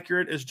as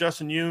accurate as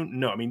Justin Yoon?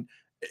 No. I mean,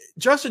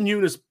 Justin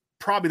Yoon is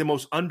probably the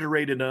most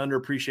underrated and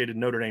underappreciated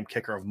Notre Dame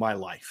kicker of my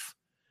life.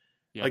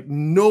 Yeah. Like,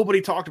 nobody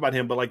talked about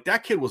him, but like,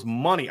 that kid was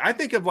money. I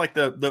think of like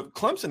the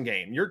Clemson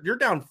game. You're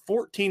down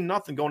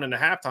 14-0 going into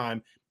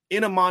halftime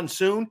in a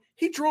monsoon.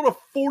 He drilled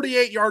a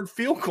 48-yard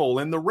field goal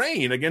in the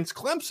rain against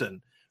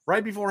Clemson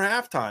right before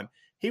halftime.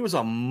 He was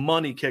a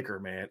money kicker,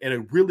 man, and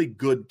a really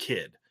good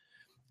kid.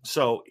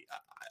 So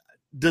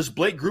does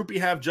Blake Grupe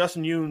have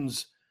Justin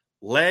Yoon's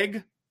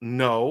leg?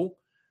 No.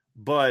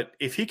 But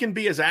if he can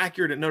be as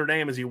accurate at Notre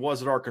Dame as he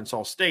was at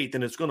Arkansas State,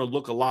 then it's going to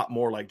look a lot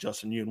more like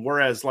Justin Yoon.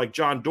 Whereas like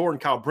John Doerr and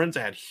Kyle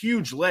Brinza had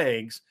huge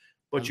legs,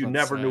 but you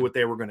never knew what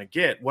they were going to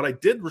get. What I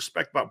did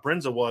respect about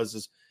Brinza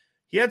is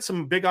he had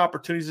some big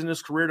opportunities in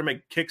his career to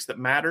make kicks that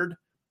mattered.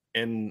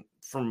 And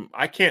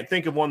I can't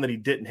think of one that he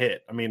didn't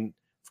hit. I mean,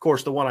 of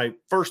course, the one I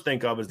first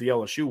think of is the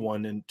LSU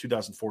one in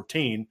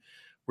 2014,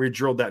 where he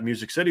drilled that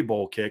Music City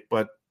Bowl kick.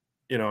 But,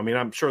 I mean,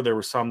 I'm sure there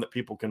were some that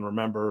people can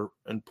remember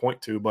and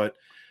point to, but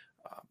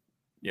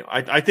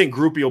I think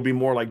Grupe will be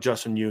more like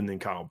Justin Yoon than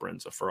Kyle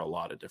Brinza for a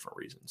lot of different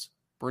reasons.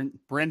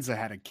 Brinza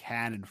had a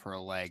cannon for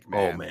a leg,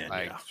 man. Oh, man.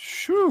 Like,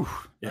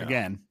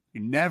 Again, you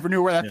never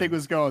knew where that thing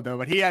was going, though.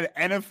 But he had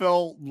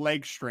NFL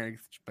leg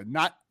strength, but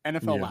not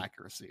NFL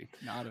accuracy.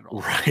 Not at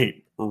all.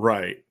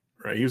 Right.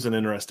 He was an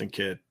interesting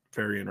kid.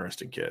 Very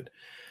interesting kid.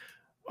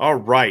 All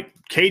right.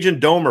 Cajun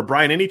Domer.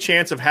 Brian, any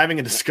chance of having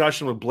a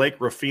discussion with Blake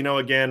Ruffino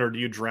again, or do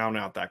you drown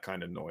out that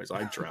kind of noise?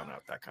 I drown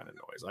out that kind of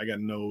noise. I got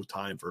no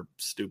time for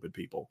stupid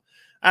people.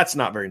 That's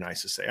not very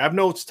nice to say. I have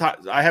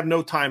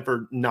no time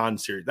for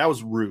non-serious. That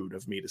was rude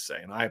of me to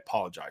say, and I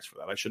apologize for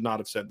that. I should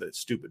not have said that.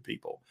 Stupid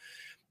people.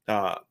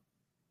 I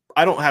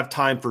don't have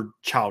time for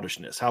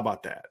childishness. How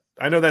about that?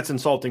 I know that's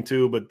insulting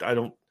too, but I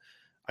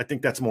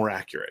think that's more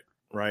accurate,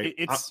 right?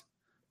 It's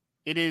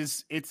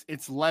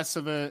less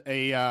of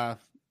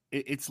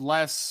it's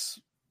less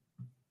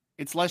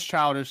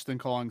childish than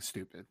calling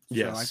stupid.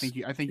 Yes. So I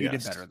think you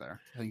did better there.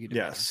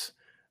 Yes.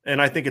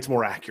 And I think it's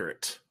more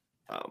accurate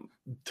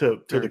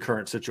to the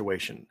current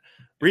situation.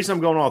 The reason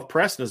I'm going on with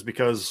Preston is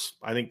because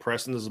I think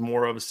Preston is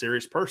more of a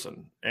serious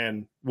person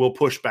and will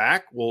push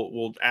back.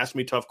 Will ask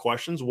me tough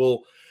questions.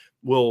 Will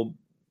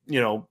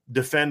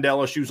defend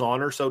LSU's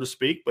honor, so to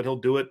speak, but he'll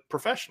do it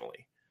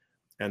professionally.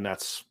 And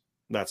that's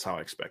how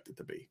I expect it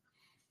to be.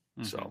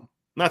 Mm-hmm. So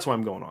that's why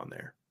I'm going on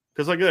there.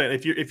 Because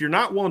if you're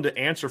not willing to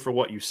answer for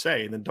what you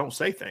say, then don't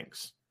say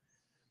things,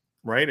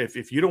 right?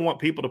 If you don't want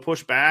people to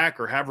push back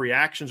or have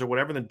reactions or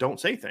whatever, then don't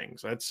say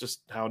things. That's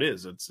just how it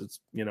is. It's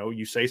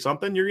you say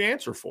something, you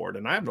answer for it,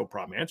 and I have no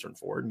problem answering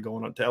for it and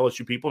going on to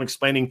LSU people and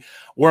explaining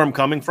where I'm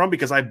coming from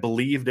because I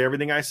believed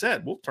everything I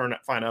said. We'll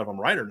find out if I'm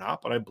right or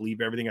not, but I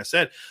believe everything I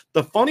said.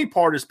 The funny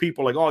part is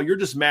people are like, "Oh, you're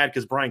just mad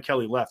because Brian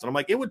Kelly left," and I'm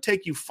like, it would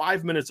take you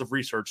 5 minutes of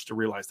research to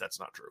realize that's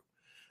not true.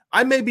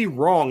 I may be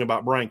wrong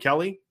about Brian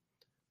Kelly.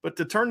 But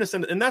to turn this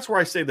in, and that's where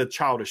I say the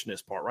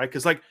childishness part, right?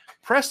 Because like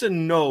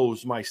Preston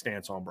knows my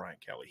stance on Brian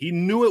Kelly. He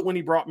knew it when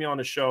he brought me on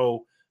the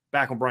show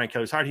back when Brian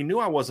Kelly was hired. He knew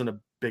I wasn't a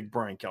big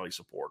Brian Kelly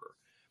supporter.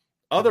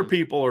 Other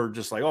people are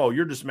just like, oh,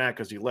 you're just mad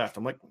because he left.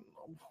 I'm like,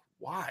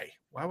 why?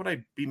 Why would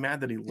I be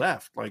mad that he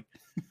left? Like,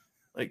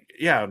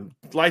 yeah,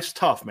 life's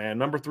tough, man.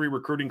 Number 3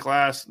 recruiting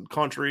class in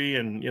country,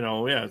 and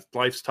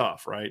life's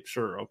tough, right?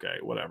 Sure, okay,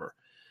 whatever.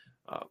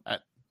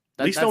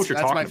 At least know what you're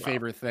talking about. That's my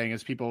favorite thing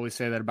is people always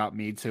say that about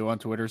me too on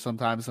Twitter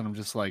sometimes. And I'm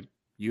just like,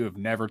 you have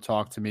never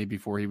talked to me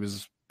before he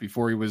left.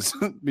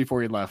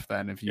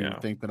 Then if you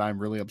think that I'm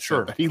really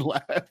upset that he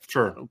left.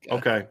 Sure.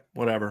 Okay.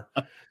 Whatever.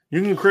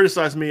 You can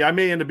criticize me. I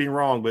may end up being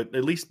wrong, but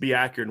at least be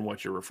accurate in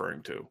what you're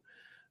referring to.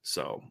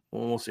 So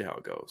we'll see how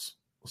it goes.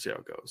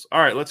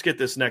 All right. Let's get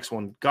this next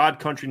one. God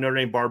Country Notre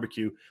Dame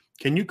Barbecue.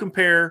 Can you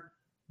compare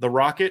the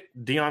Rocket,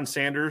 Deion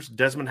Sanders,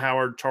 Desmond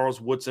Howard,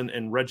 Charles Woodson,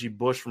 and Reggie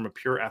Bush from a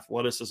pure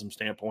athleticism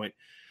standpoint?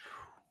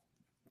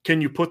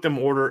 Can you put them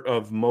order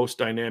of most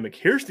dynamic?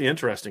 Here's the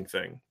interesting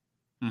thing.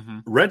 Mm-hmm.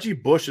 Reggie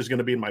Bush is going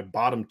to be in my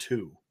bottom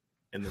 2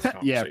 in this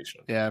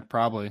conversation. yeah,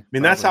 probably. I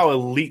mean, that's how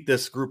elite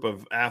this group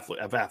of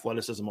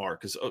athleticism are.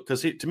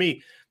 Because to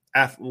me,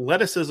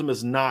 athleticism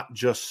is not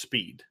just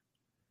speed.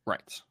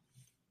 Right.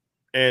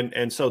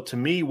 And so to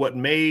me, what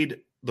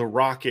made the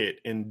Rocket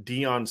and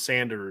Deion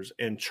Sanders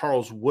and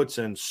Charles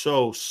Woodson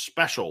so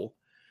special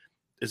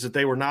is that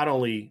they were not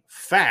only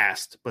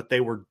fast, but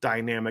they were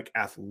dynamic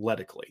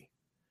athletically.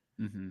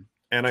 Mm-hmm.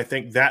 And I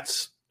think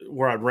that's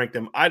where I'd rank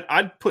them.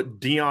 I'd put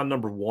Deion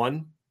number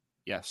 1.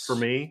 Yes. For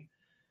me.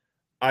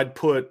 I'd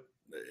put,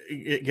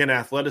 again,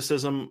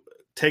 athleticism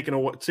taken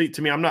away. See,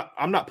 to me, I'm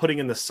not putting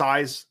in the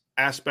size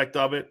aspect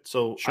of it.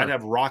 So Sure. I'd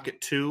have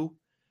Rocket 2.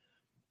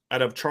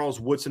 I'd have Charles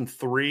Woodson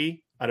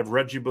 3. I'd have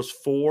Reggie Bush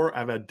 4.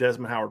 I'd have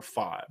Desmond Howard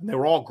 5. And they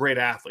were all great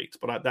athletes,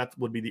 but that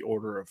would be the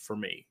order for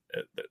me.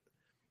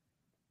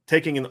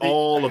 Taking in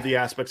all of the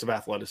aspects of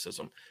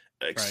athleticism,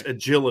 right.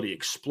 agility,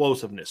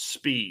 explosiveness,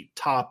 speed,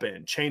 top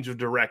end, change of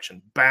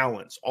direction,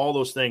 balance, all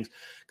those things.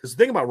 Because the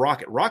thing about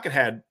Rocket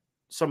had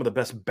some of the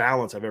best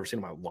balance I've ever seen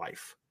in my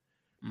life.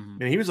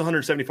 Mm-hmm. And he was a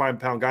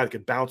 175-pound guy that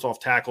could bounce off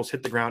tackles,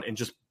 hit the ground, and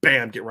just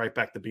bam, get right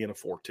back to being a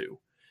 4-2.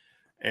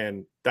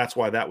 And that's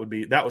why that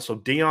was so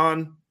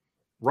Deion,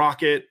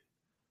 Rocket,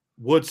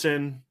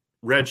 Woodson,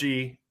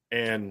 Reggie,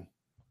 and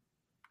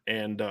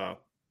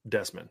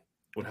Desmond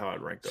would how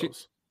I'd rank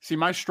those. See,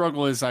 my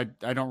struggle is I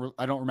don't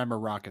remember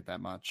Rocket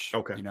that much.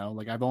 Okay,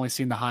 like I've only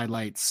seen the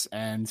highlights,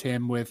 and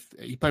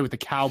he played with the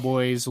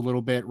Cowboys a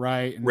little bit,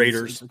 right? And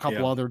Raiders, a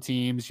couple other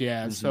teams,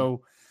 yeah. Mm-hmm.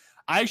 So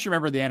I actually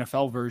remember the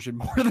NFL version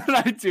more than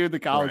I do the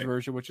college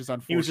version, which is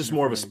unfortunate. He was just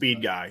more of a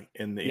speed guy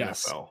in the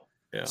NFL.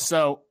 Yeah.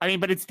 So, I mean,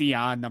 but it's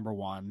Deion number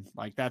 1.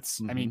 Like that's,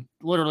 I mean,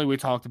 literally we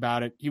talked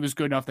about it. He was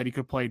good enough that he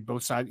could play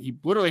both sides. He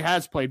literally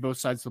has played both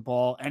sides of the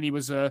ball, and he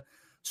was a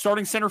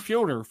starting center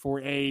fielder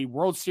for a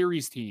World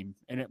Series team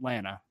in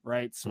Atlanta.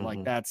 Right. So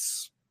like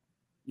that's,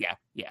 yeah.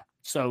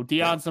 So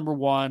Deion's number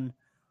 1.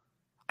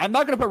 I'm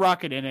not going to put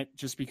Rocket in it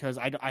just because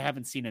I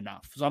haven't seen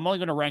enough. So I'm only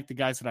going to rank the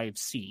guys that I have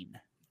seen.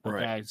 Okay.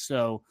 Right.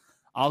 So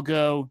I'll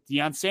go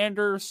Deion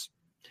Sanders.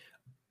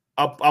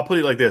 I'll put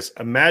it like this.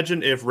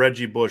 Imagine if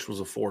Reggie Bush was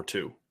a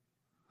 4-2.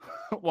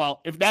 Well,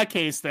 if that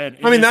case, then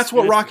that's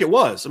what Rocket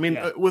was. I mean,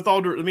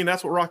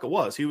 that's what Rocket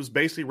was. He was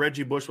basically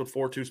Reggie Bush with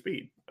 4-2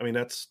 speed. I mean,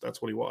 that's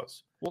what he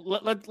was.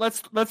 Well,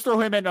 let's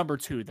throw him at number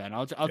 2 then.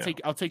 I'll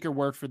take your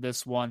word for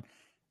this one.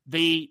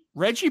 The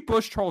Reggie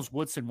Bush Charles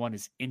Woodson one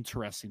is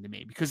interesting to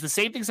me because the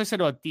same things I said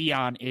about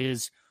Deion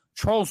is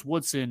Charles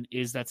Woodson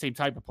is that same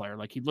type of player.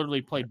 Like he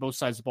literally played both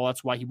sides of the ball.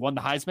 That's why he won the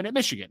Heisman at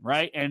Michigan,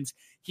 right? And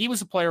he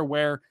was a player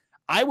where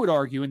I would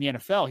argue in the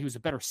NFL, he was a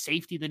better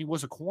safety than he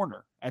was a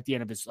corner at the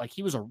end of his, like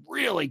he was a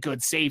really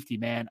good safety,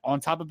 man,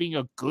 on top of being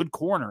a good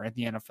corner at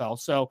the NFL.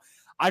 So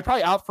I'd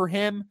probably out for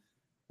him,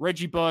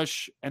 Reggie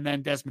Bush, and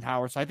then Desmond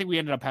Howard. So I think we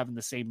ended up having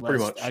the same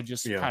list. I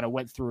just kind of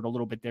went through it a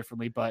little bit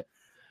differently, but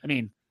I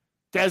mean,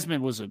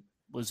 Desmond was a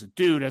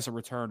dude as a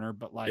returner,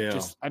 but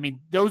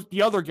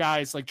the other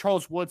guys like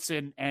Charles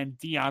Woodson and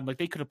Deion, like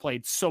they could have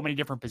played so many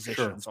different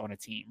positions on a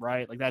team,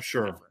 right? Like that's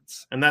the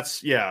difference. And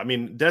that's, I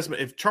mean, Desmond,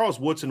 if Charles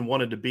Woodson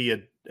wanted to be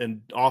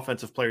an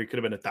offensive player, he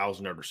could have been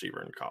 1,000-yard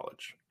receiver in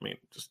college. I mean,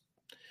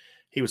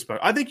 he was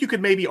special. I think you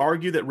could maybe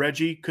argue that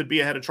Reggie could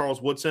be ahead of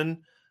Charles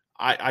Woodson.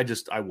 I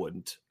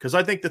wouldn't, because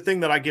I think the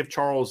thing that I give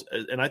Charles,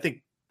 and I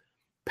think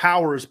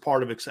power is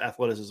part of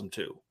athleticism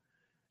too.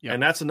 Yep.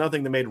 And that's another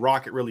thing that made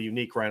Rocket really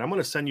unique, Ryan. I'm going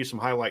to send you some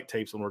highlight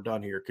tapes when we're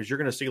done here because you're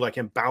going to see like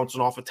him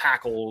bouncing off of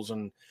tackles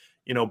and,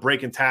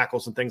 breaking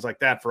tackles and things like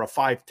that for a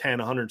 5'10",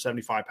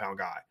 175-pound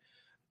guy.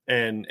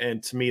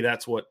 And to me,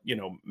 that's what,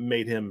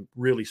 made him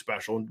really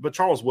special. But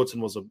Charles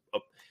Woodson was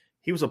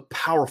he was a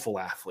powerful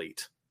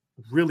athlete,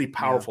 really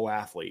powerful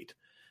athlete.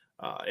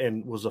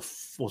 And was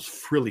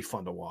really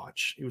fun to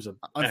watch. He was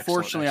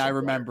unfortunately I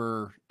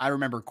remember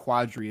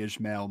Quadri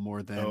Ishmael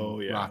more than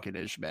Rocket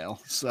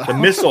Ishmael. So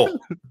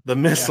the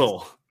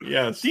missile.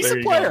 Yes.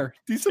 Decent player.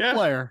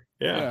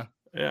 Yeah.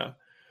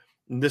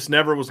 And this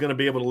never was going to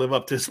be able to live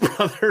up to his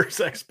brother's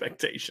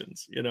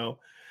expectations,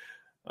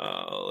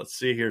 Let's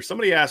see here.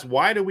 Somebody asked,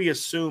 why do we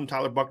assume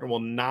Tyler Buchner will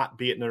not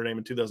be at Notre Dame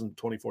in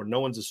 2024? No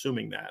one's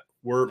assuming that.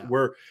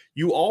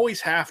 You always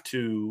have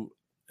to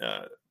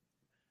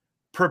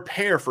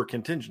prepare for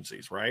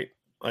contingencies, right?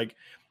 Like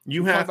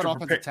you have to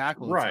prepare.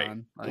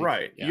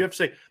 Right. Yeah. You have to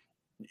say,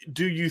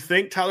 do you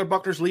think Tyler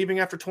Buchner's leaving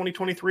after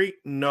 2023?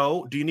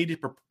 No. Do you need to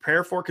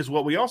prepare for it? Because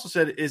what we also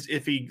said is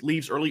if he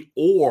leaves early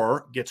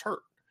or gets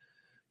hurt,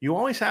 you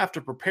always have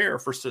to prepare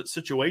for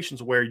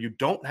situations where you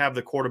don't have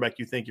the quarterback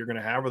you think you're going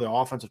to have or the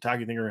offensive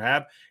tackle you think you're going to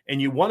have.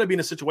 And you want to be in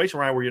a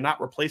situation, right, where you're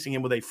not replacing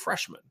him with a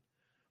freshman.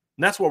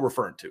 And that's what we're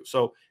referring to.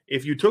 So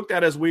if you took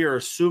that as we are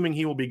assuming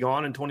he will be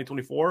gone in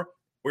 2024,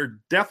 we're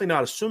definitely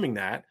not assuming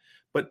that,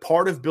 but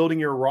part of building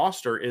your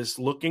roster is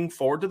looking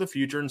forward to the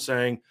future and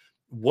saying,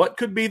 what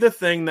could be the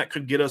thing that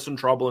could get us in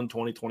trouble in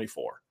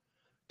 2024?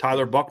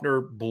 Tyler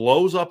Buchner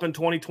blows up in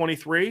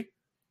 2023.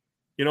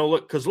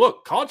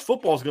 Look, college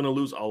football is going to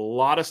lose a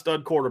lot of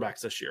stud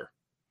quarterbacks this year.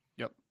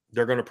 Yep.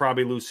 They're going to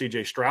probably lose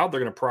CJ Stroud. They're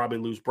going to probably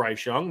lose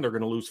Bryce Young. They're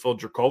going to lose Phil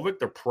Dracovic.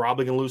 They're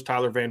probably going to lose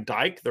Tyler Van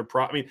Dyke.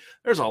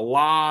 There's a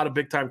lot of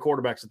big-time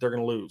quarterbacks that they're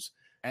going to lose.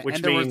 There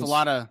was a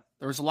lot of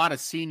there was a lot of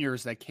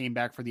seniors that came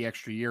back for the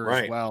extra year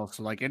as well.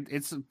 So like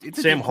it's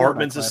Sam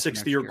Hartman's a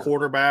 6th-year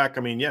quarterback.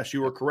 I mean, yes,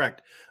 you were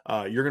correct.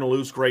 You're going to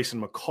lose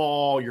Grayson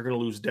McCall. You're going to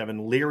lose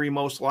Devin Leary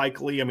most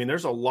likely. I mean,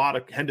 there's a lot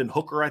of Hendon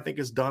Hooker, I think,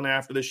 is done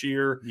after this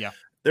year. Yeah.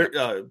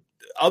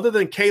 Other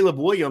than Caleb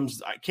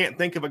Williams, I can't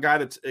think of a guy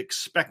that's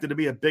expected to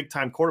be a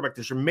big-time quarterback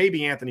this year.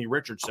 Maybe Anthony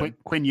Richardson.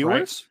 Quinn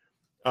Ewers?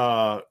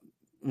 Right?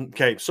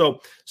 Okay. So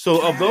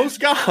of those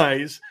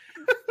guys –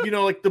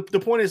 like the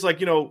point is,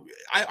 like,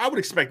 I would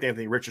expect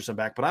Anthony Richardson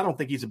back, but I don't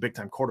think he's a big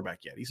time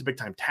quarterback yet. He's a big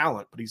time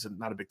talent, but he's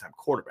not a big time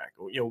quarterback.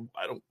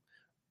 I don't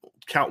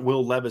count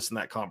Will Levis in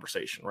that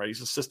conversation, right?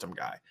 He's a system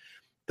guy.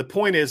 The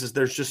point is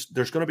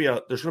there's going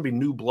to be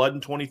new blood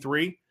in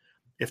 23.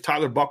 If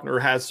Tyler Buchner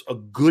has a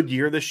good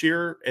year this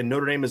year and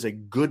Notre Dame is a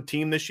good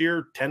team this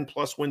year,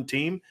 10+ win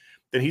team,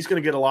 then he's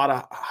going to get a lot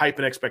of hype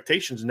and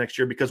expectations next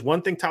year, because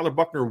one thing Tyler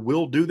Buchner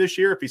will do this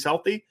year, if he's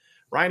healthy,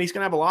 Ryan, he's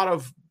going to have a lot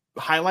of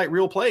highlight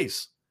reel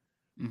plays.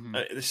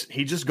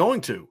 He's just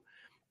going to.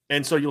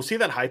 And so you'll see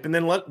that hype. And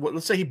then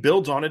let's say he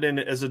builds on it, and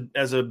as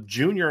a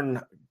junior in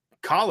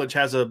college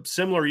has a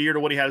similar year to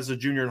what he had as a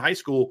junior in high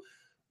school,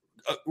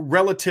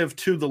 relative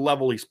to the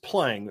level he's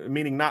playing,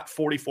 meaning not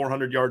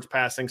 4,400 yards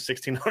passing,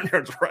 1,600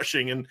 yards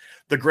rushing, and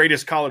the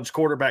greatest college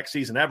quarterback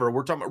season ever.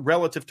 We're talking about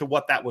relative to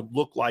what that would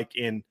look like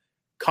in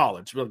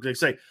college. They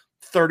say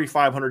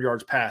 3,500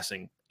 yards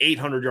passing,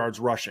 800 yards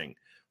rushing,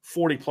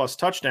 40+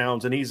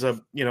 touchdowns. And he's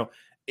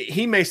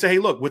he may say, hey,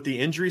 look, with the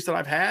injuries that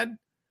I've had,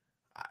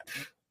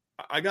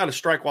 I got to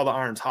strike while the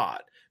iron's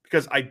hot,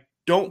 because I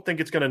don't think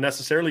it's going to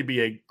necessarily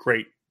be a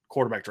great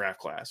quarterback draft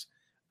class.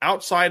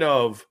 Outside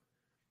of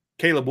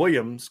Caleb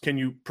Williams, can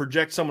you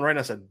project someone right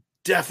now that said,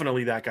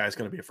 definitely that guy's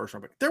going to be a first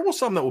round pick? There will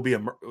some that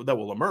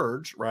will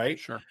emerge, right?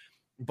 Sure.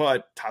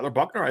 But Tyler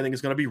Buchner, I think,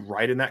 is going to be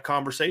right in that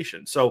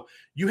conversation. So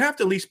you have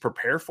to at least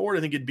prepare for it.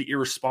 I think it'd be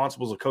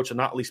irresponsible as a coach to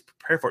not at least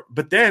prepare for it.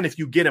 But then if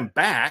you get him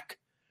back,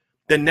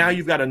 then now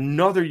you've got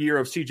another year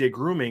of CJ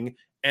grooming,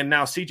 and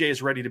now CJ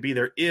is ready to be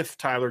there if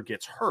Tyler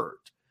gets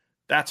hurt.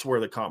 That's where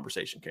the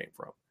conversation came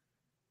from.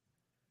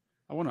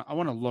 I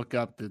want to look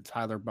up the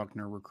Tyler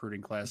Buchner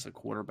recruiting class at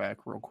quarterback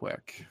real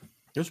quick.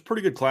 It was a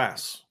pretty good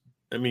class.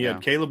 I mean, you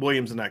had Caleb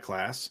Williams in that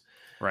class.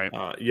 Right.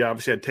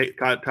 Obviously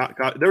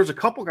there was a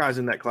couple guys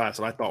in that class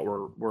that I thought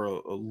were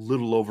a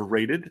little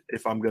overrated,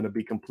 if I'm going to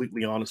be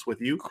completely honest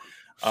with you.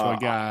 So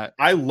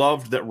I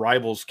loved that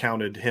Rivals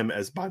counted him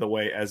as, by the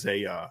way, as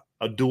a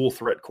dual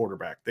threat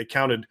quarterback. They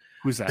counted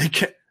who's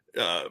that?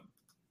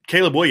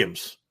 Caleb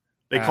Williams.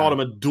 They called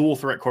him a dual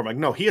threat quarterback.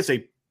 No, he is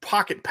a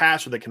pocket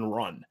passer that can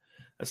run.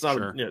 That's not.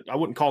 Sure. I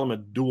wouldn't call him a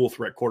dual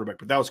threat quarterback,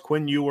 but that was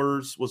Quinn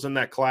Ewers was in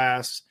that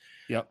class.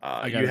 Yep.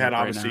 You had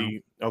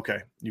obviously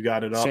you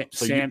got it up.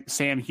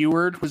 Sam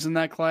Heward was in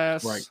that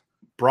class. Right.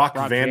 Brock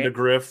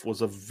Vandegrift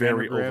was a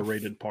very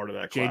overrated part of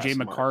that class. JJ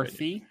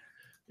McCarthy.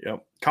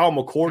 Yep. Kyle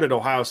McCord at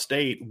Ohio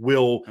State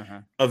will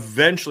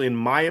eventually, in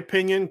my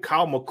opinion,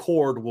 Kyle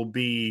McCord will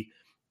be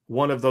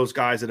one of those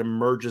guys that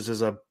emerges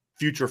as a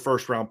future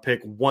first-round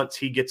pick once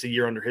he gets a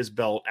year under his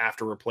belt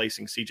after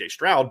replacing C.J.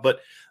 Stroud. But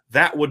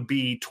that would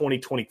be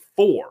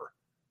 2024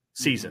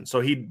 season.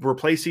 So he'd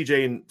replace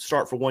C.J. and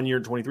start for 1 year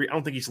in 23. I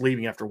don't think he's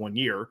leaving after 1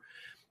 year.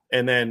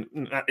 And then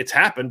it's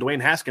happened.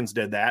 Dwayne Haskins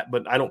did that,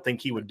 but I don't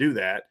think he would do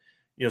that.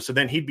 So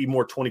then he'd be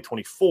more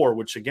 2024,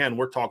 which, again,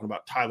 we're talking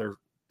about Tyler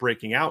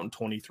breaking out in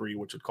 23,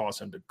 which would cause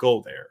him to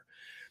go there.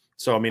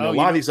 So, I mean, a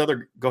lot of these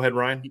other – go ahead,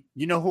 Ryan.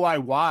 You know who I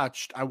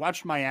watched? I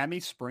watched Miami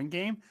spring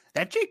game.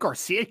 That Jake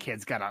Garcia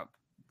kid's got a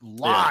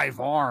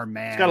live arm,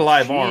 man. He's got a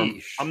live arm.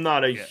 I'm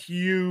not a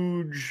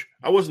huge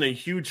 – I wasn't a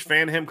huge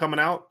fan of him coming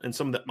out in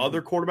some of the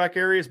other quarterback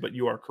areas, but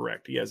you are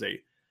correct. He has a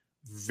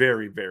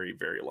very, very,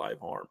 very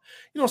live arm.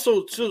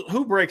 So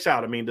who breaks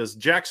out? I mean, does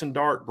Jackson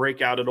Dart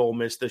break out at Ole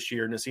Miss this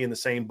year? And is he in the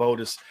same boat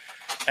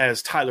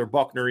as Tyler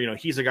Buchner?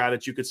 He's a guy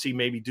that you could see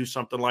maybe do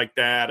something like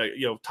that.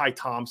 Ty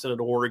Thompson at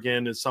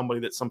Oregon is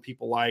somebody that some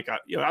people like.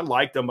 I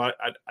liked him. I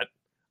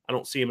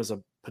don't see him as a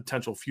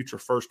potential future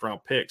first-round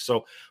pick.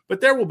 So,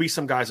 but there will be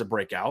some guys that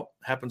break out.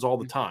 Happens all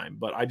the time.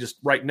 But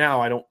right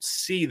now, I don't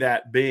see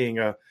that being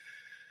a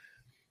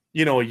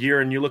year.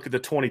 And you look at the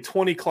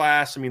 2020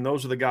 class. I mean,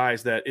 those are the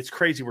guys that it's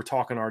crazy. We're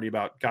talking already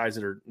about guys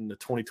that are in the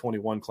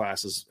 2021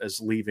 class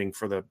as leaving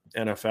for the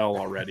NFL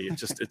already.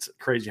 It's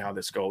crazy how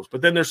this goes.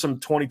 But then there's some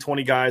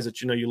 2020 guys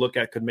that, you look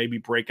at could maybe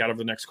break out over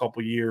the next couple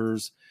of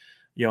years,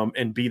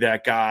 and be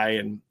that guy.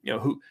 And,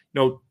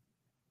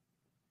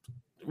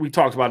 we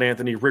talked about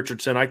Anthony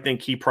Richardson. I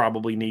think he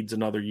probably needs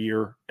another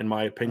year, in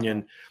my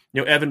opinion.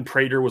 Evan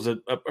Prater was a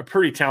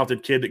pretty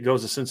talented kid that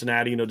goes to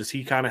Cincinnati. Does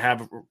he kind of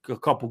have a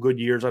couple good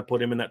years? I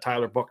put him in that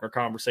Tyler Buchner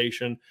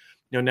conversation,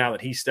 now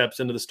that he steps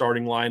into the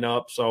starting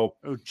lineup. So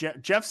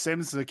Jeff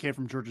Sims is a kid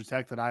from Georgia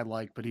Tech that I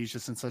like, but he's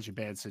just in such a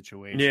bad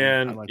situation.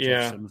 Yeah. I like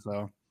Jeff Sims,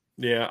 though.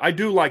 Yeah, I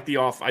do like the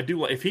off. I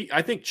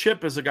think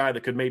Chip is a guy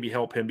that could maybe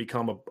help him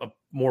become a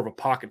more of a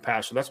pocket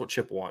passer. That's what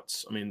Chip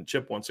wants. I mean,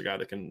 Chip wants a guy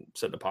that can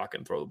sit in the pocket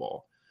and throw the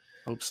ball.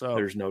 Hope so.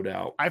 There's no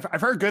doubt.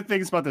 I've heard good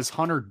things about this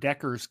Hunter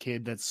Deckers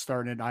kid that's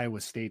starting at Iowa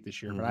State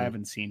this year, but I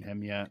haven't seen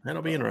him yet.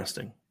 That'll be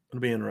interesting.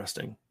 It'll be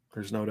interesting.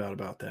 There's no doubt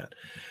about that.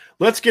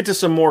 Let's get to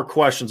some more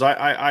questions.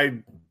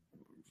 I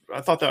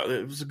thought that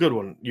it was a good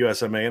one,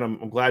 USMA, and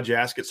I'm glad you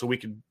asked it so we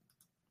could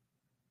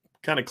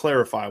kind of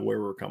clarify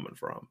where we're coming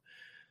from.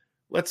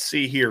 Let's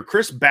see here.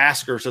 Chris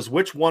Basker says,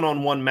 which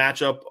one-on-one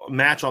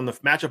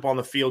matchup on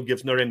the field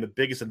gives Notre Dame the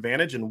biggest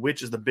advantage, and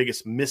which is the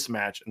biggest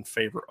mismatch in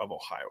favor of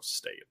Ohio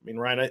State? I mean,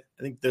 Ryan, I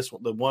think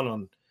the one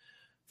on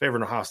favor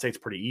of Ohio State's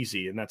pretty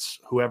easy, and that's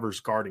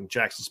whoever's guarding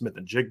Jackson Smith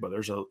and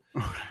Jigba.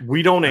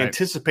 We don't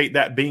anticipate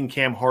that being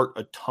Cam Hart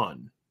a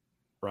ton,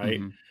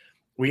 right? Mm-hmm.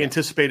 We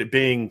anticipate it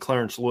being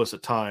Clarence Lewis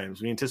at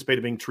times. We anticipate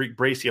it being Tariq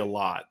Bracy a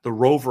lot, the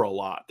Rover a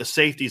lot, the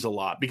safeties a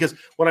lot. Because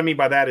what I mean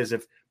by that is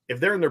if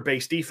they're in their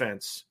base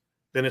defense,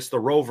 then it's the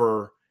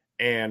Rover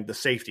and the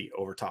safety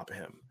over top of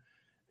him.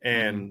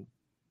 And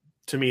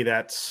to me,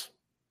 that's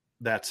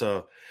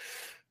a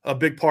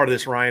big part of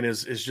this, Ryan,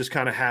 is just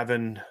kind of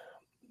having,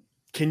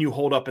 can you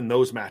hold up in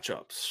those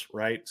matchups,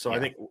 right? So I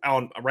think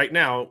right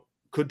now,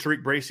 could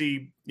Tariq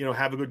Bracy,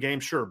 have a good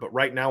game? Sure. But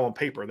right now on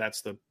paper,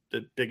 that's the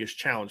biggest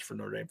challenge for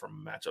Notre Dame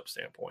from a matchup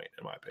standpoint,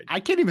 in my opinion.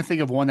 I can't even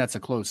think of one that's a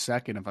close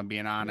second, if I'm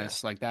being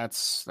honest. Like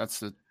that's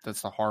the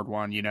hard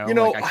one,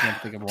 Like I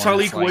can't think of one.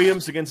 Talik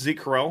Williams against Zeke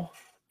Correll.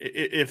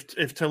 If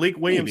Talik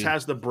Williams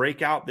has the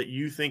breakout that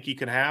you think he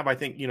can have, I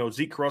think,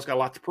 Zeke Correll's got a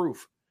lot to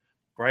prove,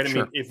 right? I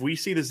mean, if we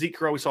see the Zeke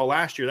Correll we saw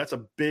last year, that's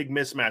a big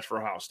mismatch for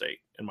Ohio State,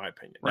 in my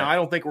opinion. Right. Now, I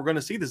don't think we're going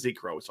to see the Zeke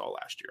Correll we saw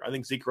last year. I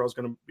think Zeke Correll's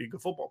going to be a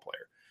good football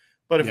player.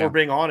 But if we're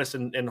being honest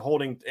and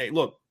holding, hey,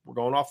 look, we're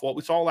going off what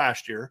we saw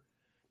last year.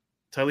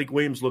 Talik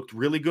Williams looked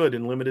really good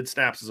in limited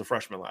snaps as a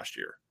freshman last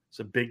year. It's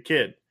a big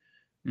kid.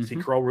 Zeke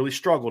Correll really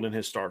struggled in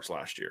his starts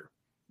last year.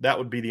 That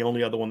would be the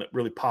only other one that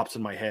really pops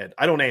in my head.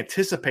 I don't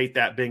anticipate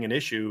that being an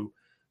issue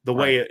the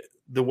way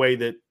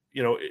that,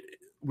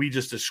 we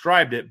just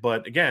described it.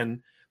 But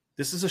again,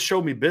 this is a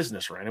show me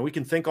business, right? And we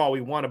can think all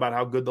we want about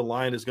how good the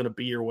line is going to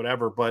be or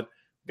whatever, but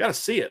we got to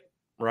see it,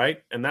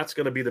 right? And that's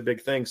going to be the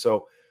big thing.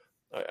 So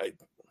I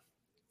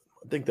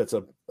think that's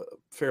a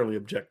fairly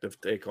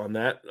objective take on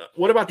that.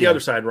 What about the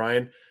other side,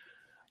 Ryan?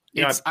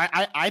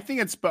 I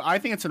think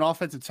it's an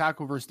offensive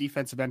tackle versus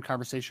defensive end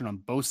conversation on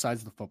both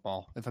sides of the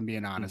football, if I'm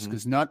being honest.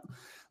 Because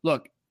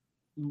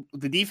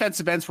the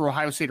defensive ends for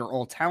Ohio State are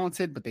all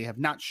talented, but they have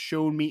not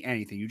shown me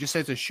anything. You just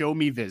said it's a show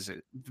me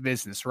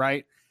business,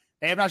 right?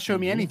 They have not shown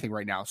me anything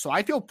right now. So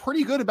I feel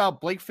pretty good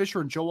about Blake Fisher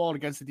and Joe Alt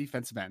against the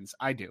defensive ends.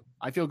 I do.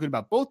 I feel good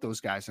about both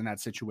those guys in that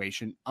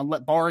situation,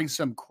 barring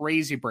some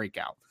crazy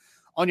breakout.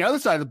 On the other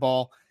side of the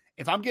ball,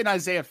 if I'm getting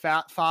Isaiah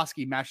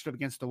Foskey matched up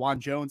against DeJuan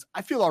Jones,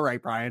 I feel all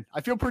right, Brian.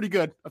 I feel pretty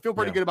good. I feel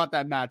pretty good about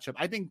that matchup.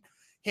 I think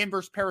him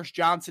versus Paris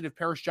Johnson, if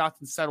Paris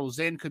Johnson settles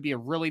in, could be a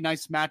really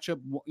nice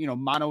matchup,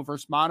 mono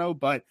versus mono.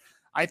 But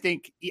I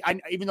think,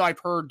 even though I've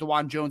heard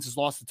DeJuan Jones has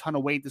lost a ton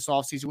of weight this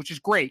offseason, which is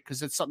great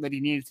because it's something that he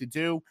needed to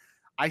do,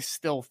 I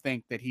still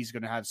think that he's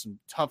going to have some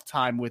tough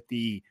time with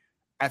the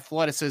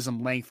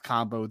athleticism length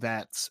combo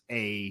that's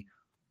Isaiah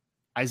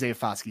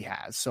Foskey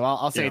has. So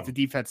I'll say it's the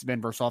defensive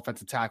end versus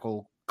offensive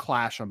tackle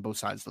clash on both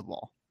sides of the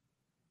ball.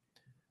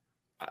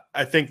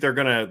 I think they're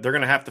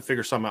gonna have to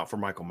figure something out for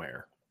Michael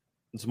Mayer.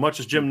 As much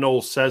as Jim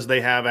Knowles says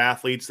they have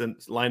athletes and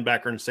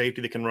linebacker and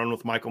safety that can run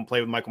with Michael and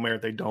play with Michael Mayer,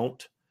 they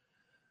don't.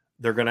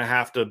 They're gonna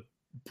have to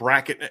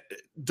bracket.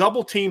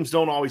 Double teams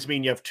don't always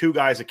mean you have two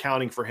guys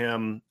accounting for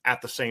him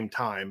at the same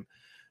time.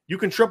 You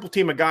can triple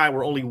team a guy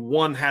where only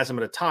one has him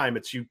at a time.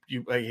 It's you.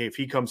 Hey, if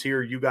he comes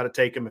here, you got to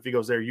take him. If he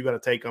goes there, you got to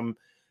take him.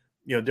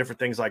 Different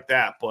things like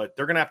that. But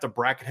they're going to have to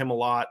bracket him a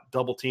lot,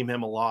 double team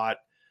him a lot.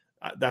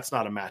 That's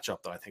not a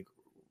matchup that I think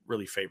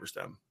really favors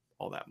them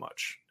all that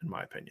much, in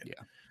my opinion.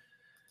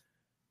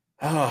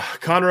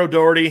 Conroe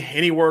Doherty,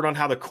 any word on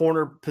how the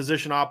corner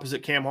position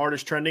opposite Cam Hart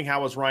is trending?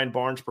 How is Ryan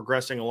Barnes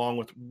progressing along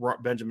with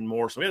Benjamin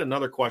Moore? So we had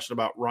another question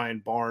about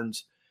Ryan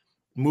Barnes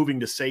moving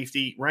to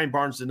safety. Ryan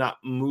Barnes did not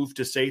move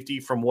to safety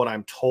from what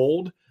I'm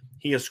told.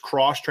 He is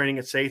cross-training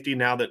at safety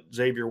now that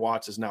Xavier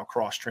Watts is now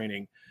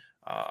cross-training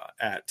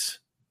at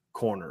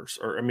corners,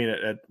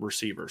 at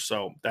receivers.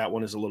 So that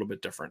one is a little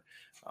bit different.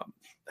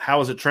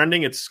 How is it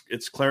trending?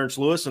 It's Clarence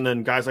Lewis, and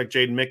then guys like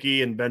Jaden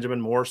Mickey and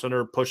Benjamin Morrison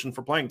are pushing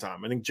for playing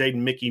time. I think Jaden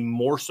Mickey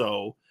more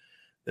so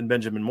than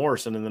Benjamin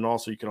Morrison, and then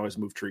also you can always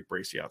move Tariq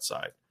Bracy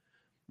outside.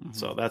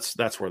 So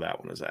that's where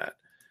that one is at.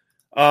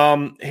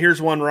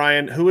 Here's one,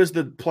 Ryan. Who is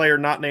the player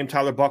not named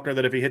Tyler Buckner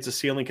that if he hits a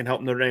ceiling can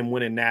help Notre Dame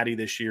win a natty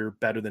this year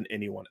better than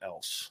anyone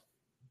else?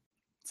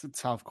 It's a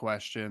tough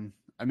question.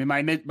 I mean,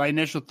 my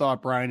initial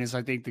thought, Brian, is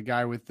I think the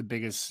guy with the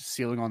biggest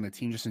ceiling on the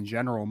team just in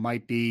general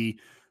might be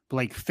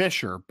Blake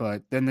Fisher.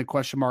 But then the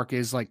question mark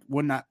is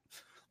not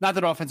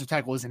that offensive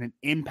tackle isn't an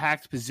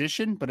impact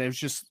position, but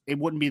it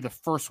wouldn't be the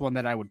first one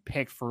that I would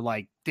pick for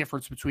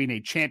difference between a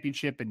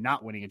championship and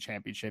not winning a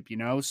championship,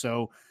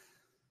 So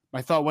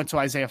my thought went to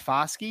Isaiah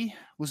Foskey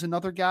was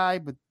another guy,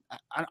 but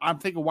I'm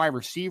thinking wide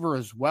receiver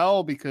as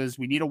well because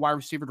we need a wide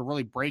receiver to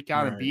really break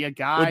out and be a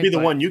guy. It would be the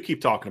one you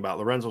keep talking about,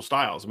 Lorenzo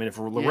Styles. I mean, if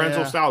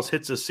Lorenzo Styles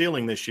hits his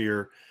ceiling this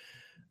year,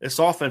 this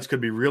offense could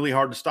be really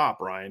hard to stop,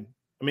 Ryan.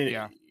 I mean,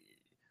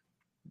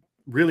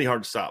 really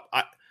hard to stop.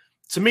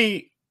 To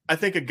me, I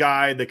think a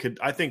guy that could.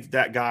 I think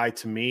that guy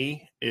to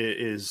me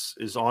is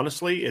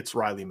honestly, it's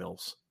Riley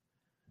Mills.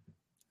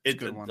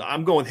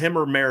 I'm going him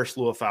or Maris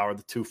Luafau,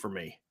 the two for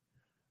me.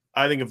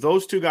 I think if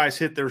those two guys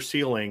hit their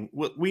ceiling,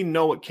 we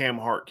know what Cam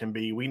Hart can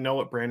be. We know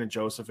what Brandon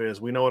Joseph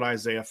is. We know what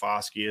Isaiah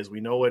Foskey is.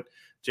 We know what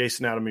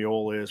Jason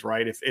Adamiola is,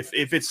 right? If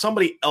it's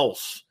somebody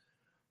else,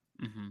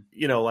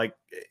 like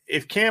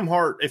if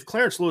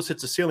Clarence Lewis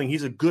hits the ceiling,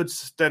 he's a good,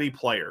 steady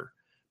player.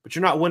 But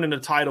you're not winning a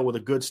title with a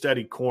good,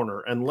 steady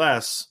corner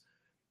unless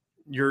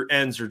your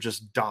ends are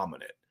just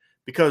dominant.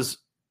 Because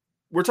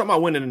we're talking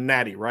about winning a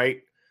natty,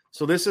 right?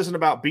 So this isn't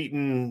about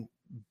beating,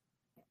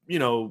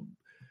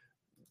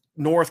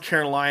 North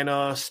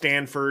Carolina,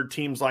 Stanford,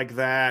 teams like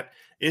that.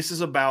 This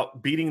is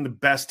about beating the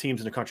best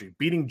teams in the country,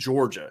 beating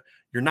Georgia.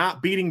 You're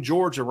not beating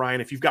Georgia, Ryan,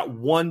 if you've got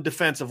one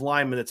defensive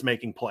lineman that's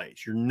making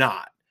plays. You're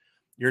not.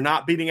 You're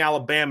not beating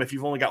Alabama if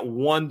you've only got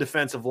one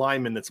defensive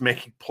lineman that's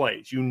making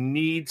plays. You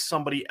need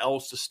somebody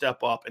else to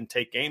step up and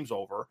take games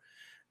over.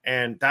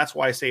 And that's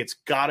why I say it's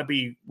got to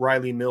be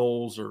Riley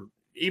Mills or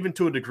even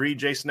to a degree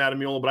Jason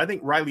Adamiola. But I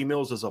think Riley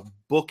Mills is a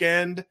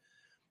bookend.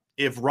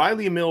 If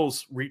Riley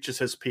Mills reaches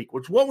his peak,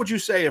 what would you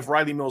say if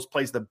Riley Mills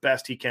plays the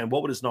best he can?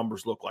 What would his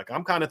numbers look like?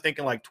 I'm kind of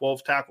thinking like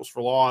 12 tackles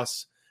for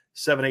loss,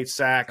 7-8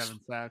 sacks.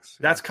 7 sacks.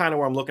 Yeah. That's kind of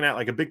where I'm looking at,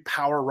 like a big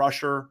power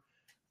rusher.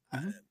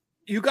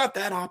 You got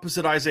that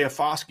opposite Isaiah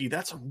Foskey.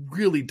 That's a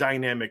really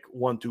dynamic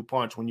 1-2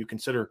 punch when you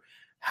consider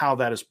how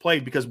that is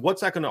played. Because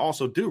what's that going to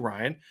also do,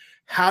 Ryan?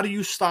 How do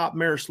you stop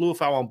Maris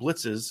Luafau on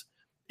blitzes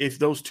if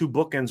those two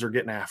bookends are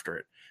getting after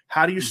it?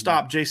 How do you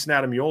stop Jason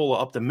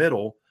Adamiola up the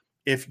middle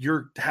if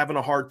you're having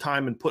a hard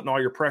time and putting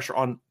all your pressure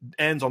on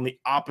ends on the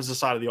opposite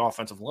side of the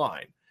offensive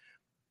line?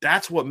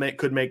 That's what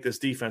could make this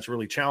defense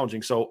really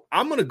challenging. So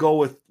I'm going to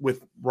go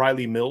with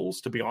Riley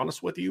Mills, to be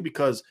honest with you,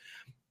 because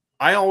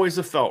I always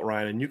have felt,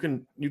 Ryan, and you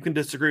can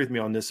disagree with me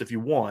on this if you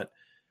want.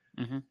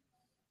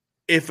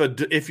 If a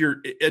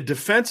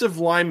defensive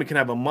lineman can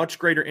have a much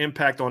greater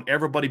impact on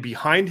everybody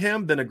behind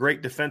him than a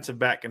great defensive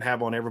back can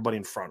have on everybody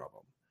in front of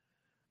him.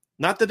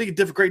 Not that a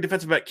great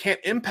defensive back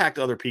can't impact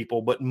other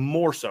people, but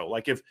more so.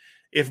 Like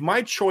if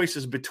my choice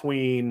is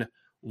between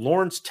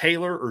Lawrence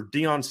Taylor or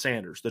Deion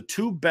Sanders,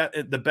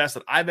 the best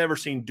that I've ever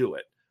seen do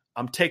it,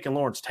 I'm taking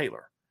Lawrence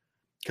Taylor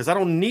because I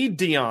don't need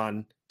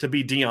Deion to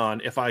be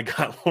Deion if I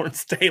got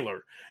Lawrence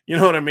Taylor. You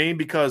know what I mean?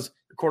 Because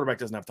the quarterback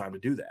doesn't have time to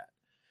do that.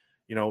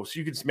 So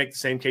you could make the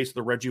same case with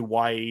the Reggie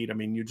White. I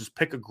mean, you just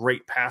pick a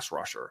great pass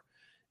rusher.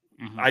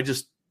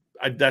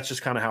 That's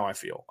just kind of how I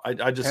feel.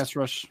 I just pass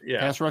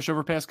rush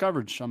over pass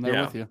coverage. I'm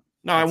there with you.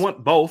 No, I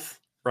want both,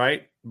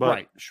 right? But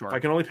right, sure. If I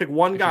can only pick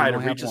one guy to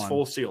reach his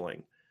full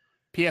ceiling.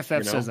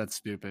 PFF says that's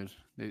stupid.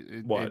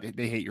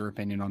 They hate your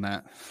opinion on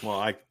that.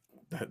 Well,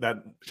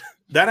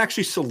 that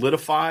actually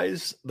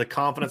solidifies the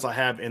confidence I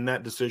have in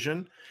that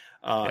decision.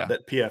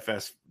 That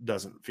PFF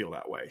doesn't feel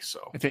that way.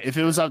 So if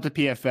it was up to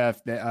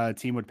PFF, the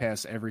team would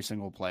pass every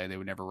single play. They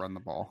would never run the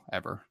ball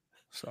ever.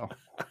 So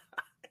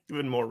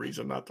even more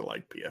reason not to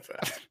like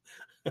PFF.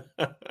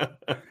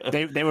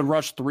 They would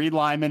rush 3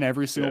 linemen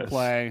every single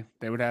play.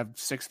 They would have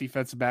 6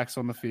 defensive backs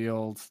on the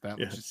field. That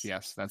was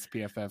that's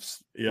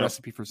PFF's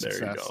recipe for success.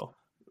 There you go.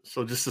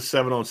 So just a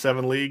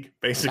 7-on-7 league,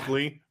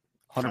 basically.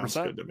 100%.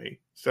 Sounds good to me.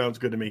 Sounds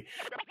good to me.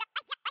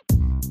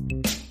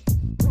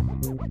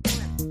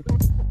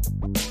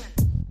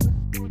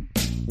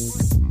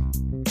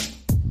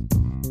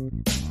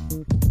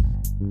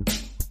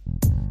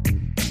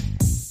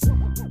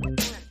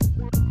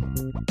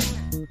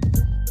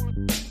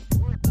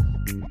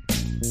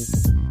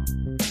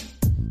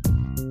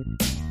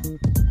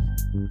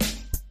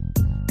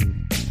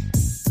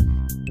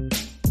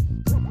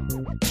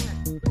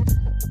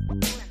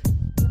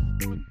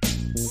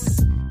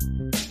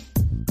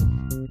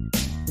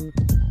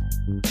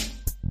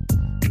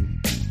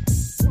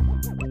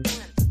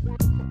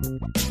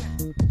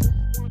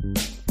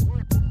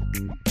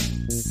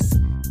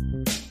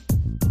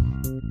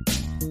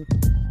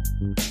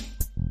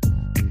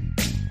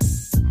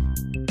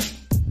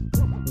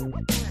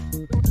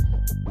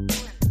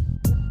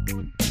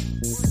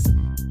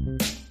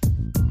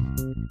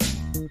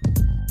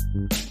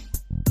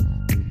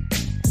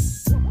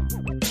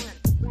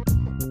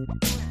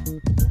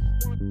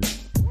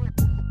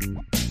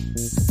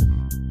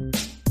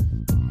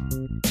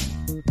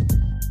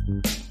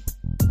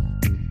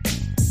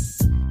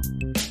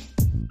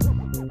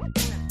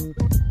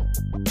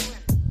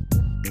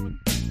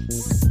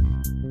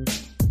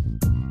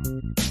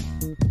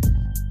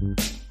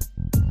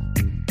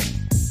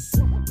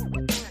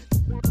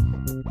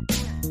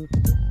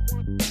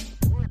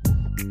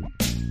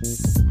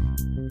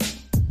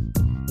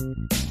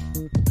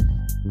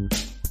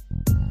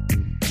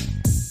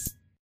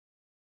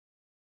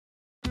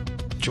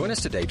 Join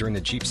us today during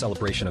the Jeep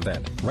Celebration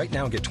event. Right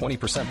now, get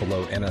 20%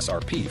 below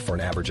MSRP for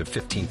an average of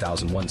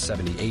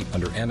 $15,178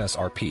 under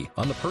MSRP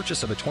on the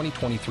purchase of a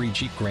 2023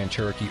 Jeep Grand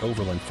Cherokee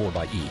Overland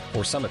 4xE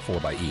or Summit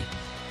 4xE.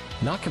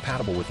 Not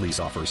compatible with lease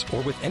offers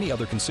or with any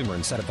other consumer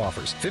incentive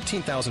offers.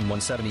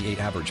 $15,178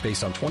 average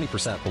based on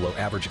 20% below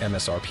average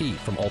MSRP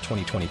from all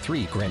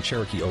 2023 Grand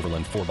Cherokee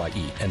Overland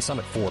 4xE and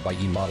Summit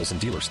 4xE models in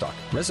dealer stock.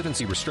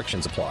 Residency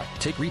restrictions apply.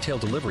 Take retail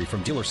delivery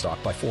from dealer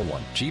stock by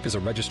 4/1. Jeep is a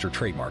registered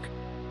trademark.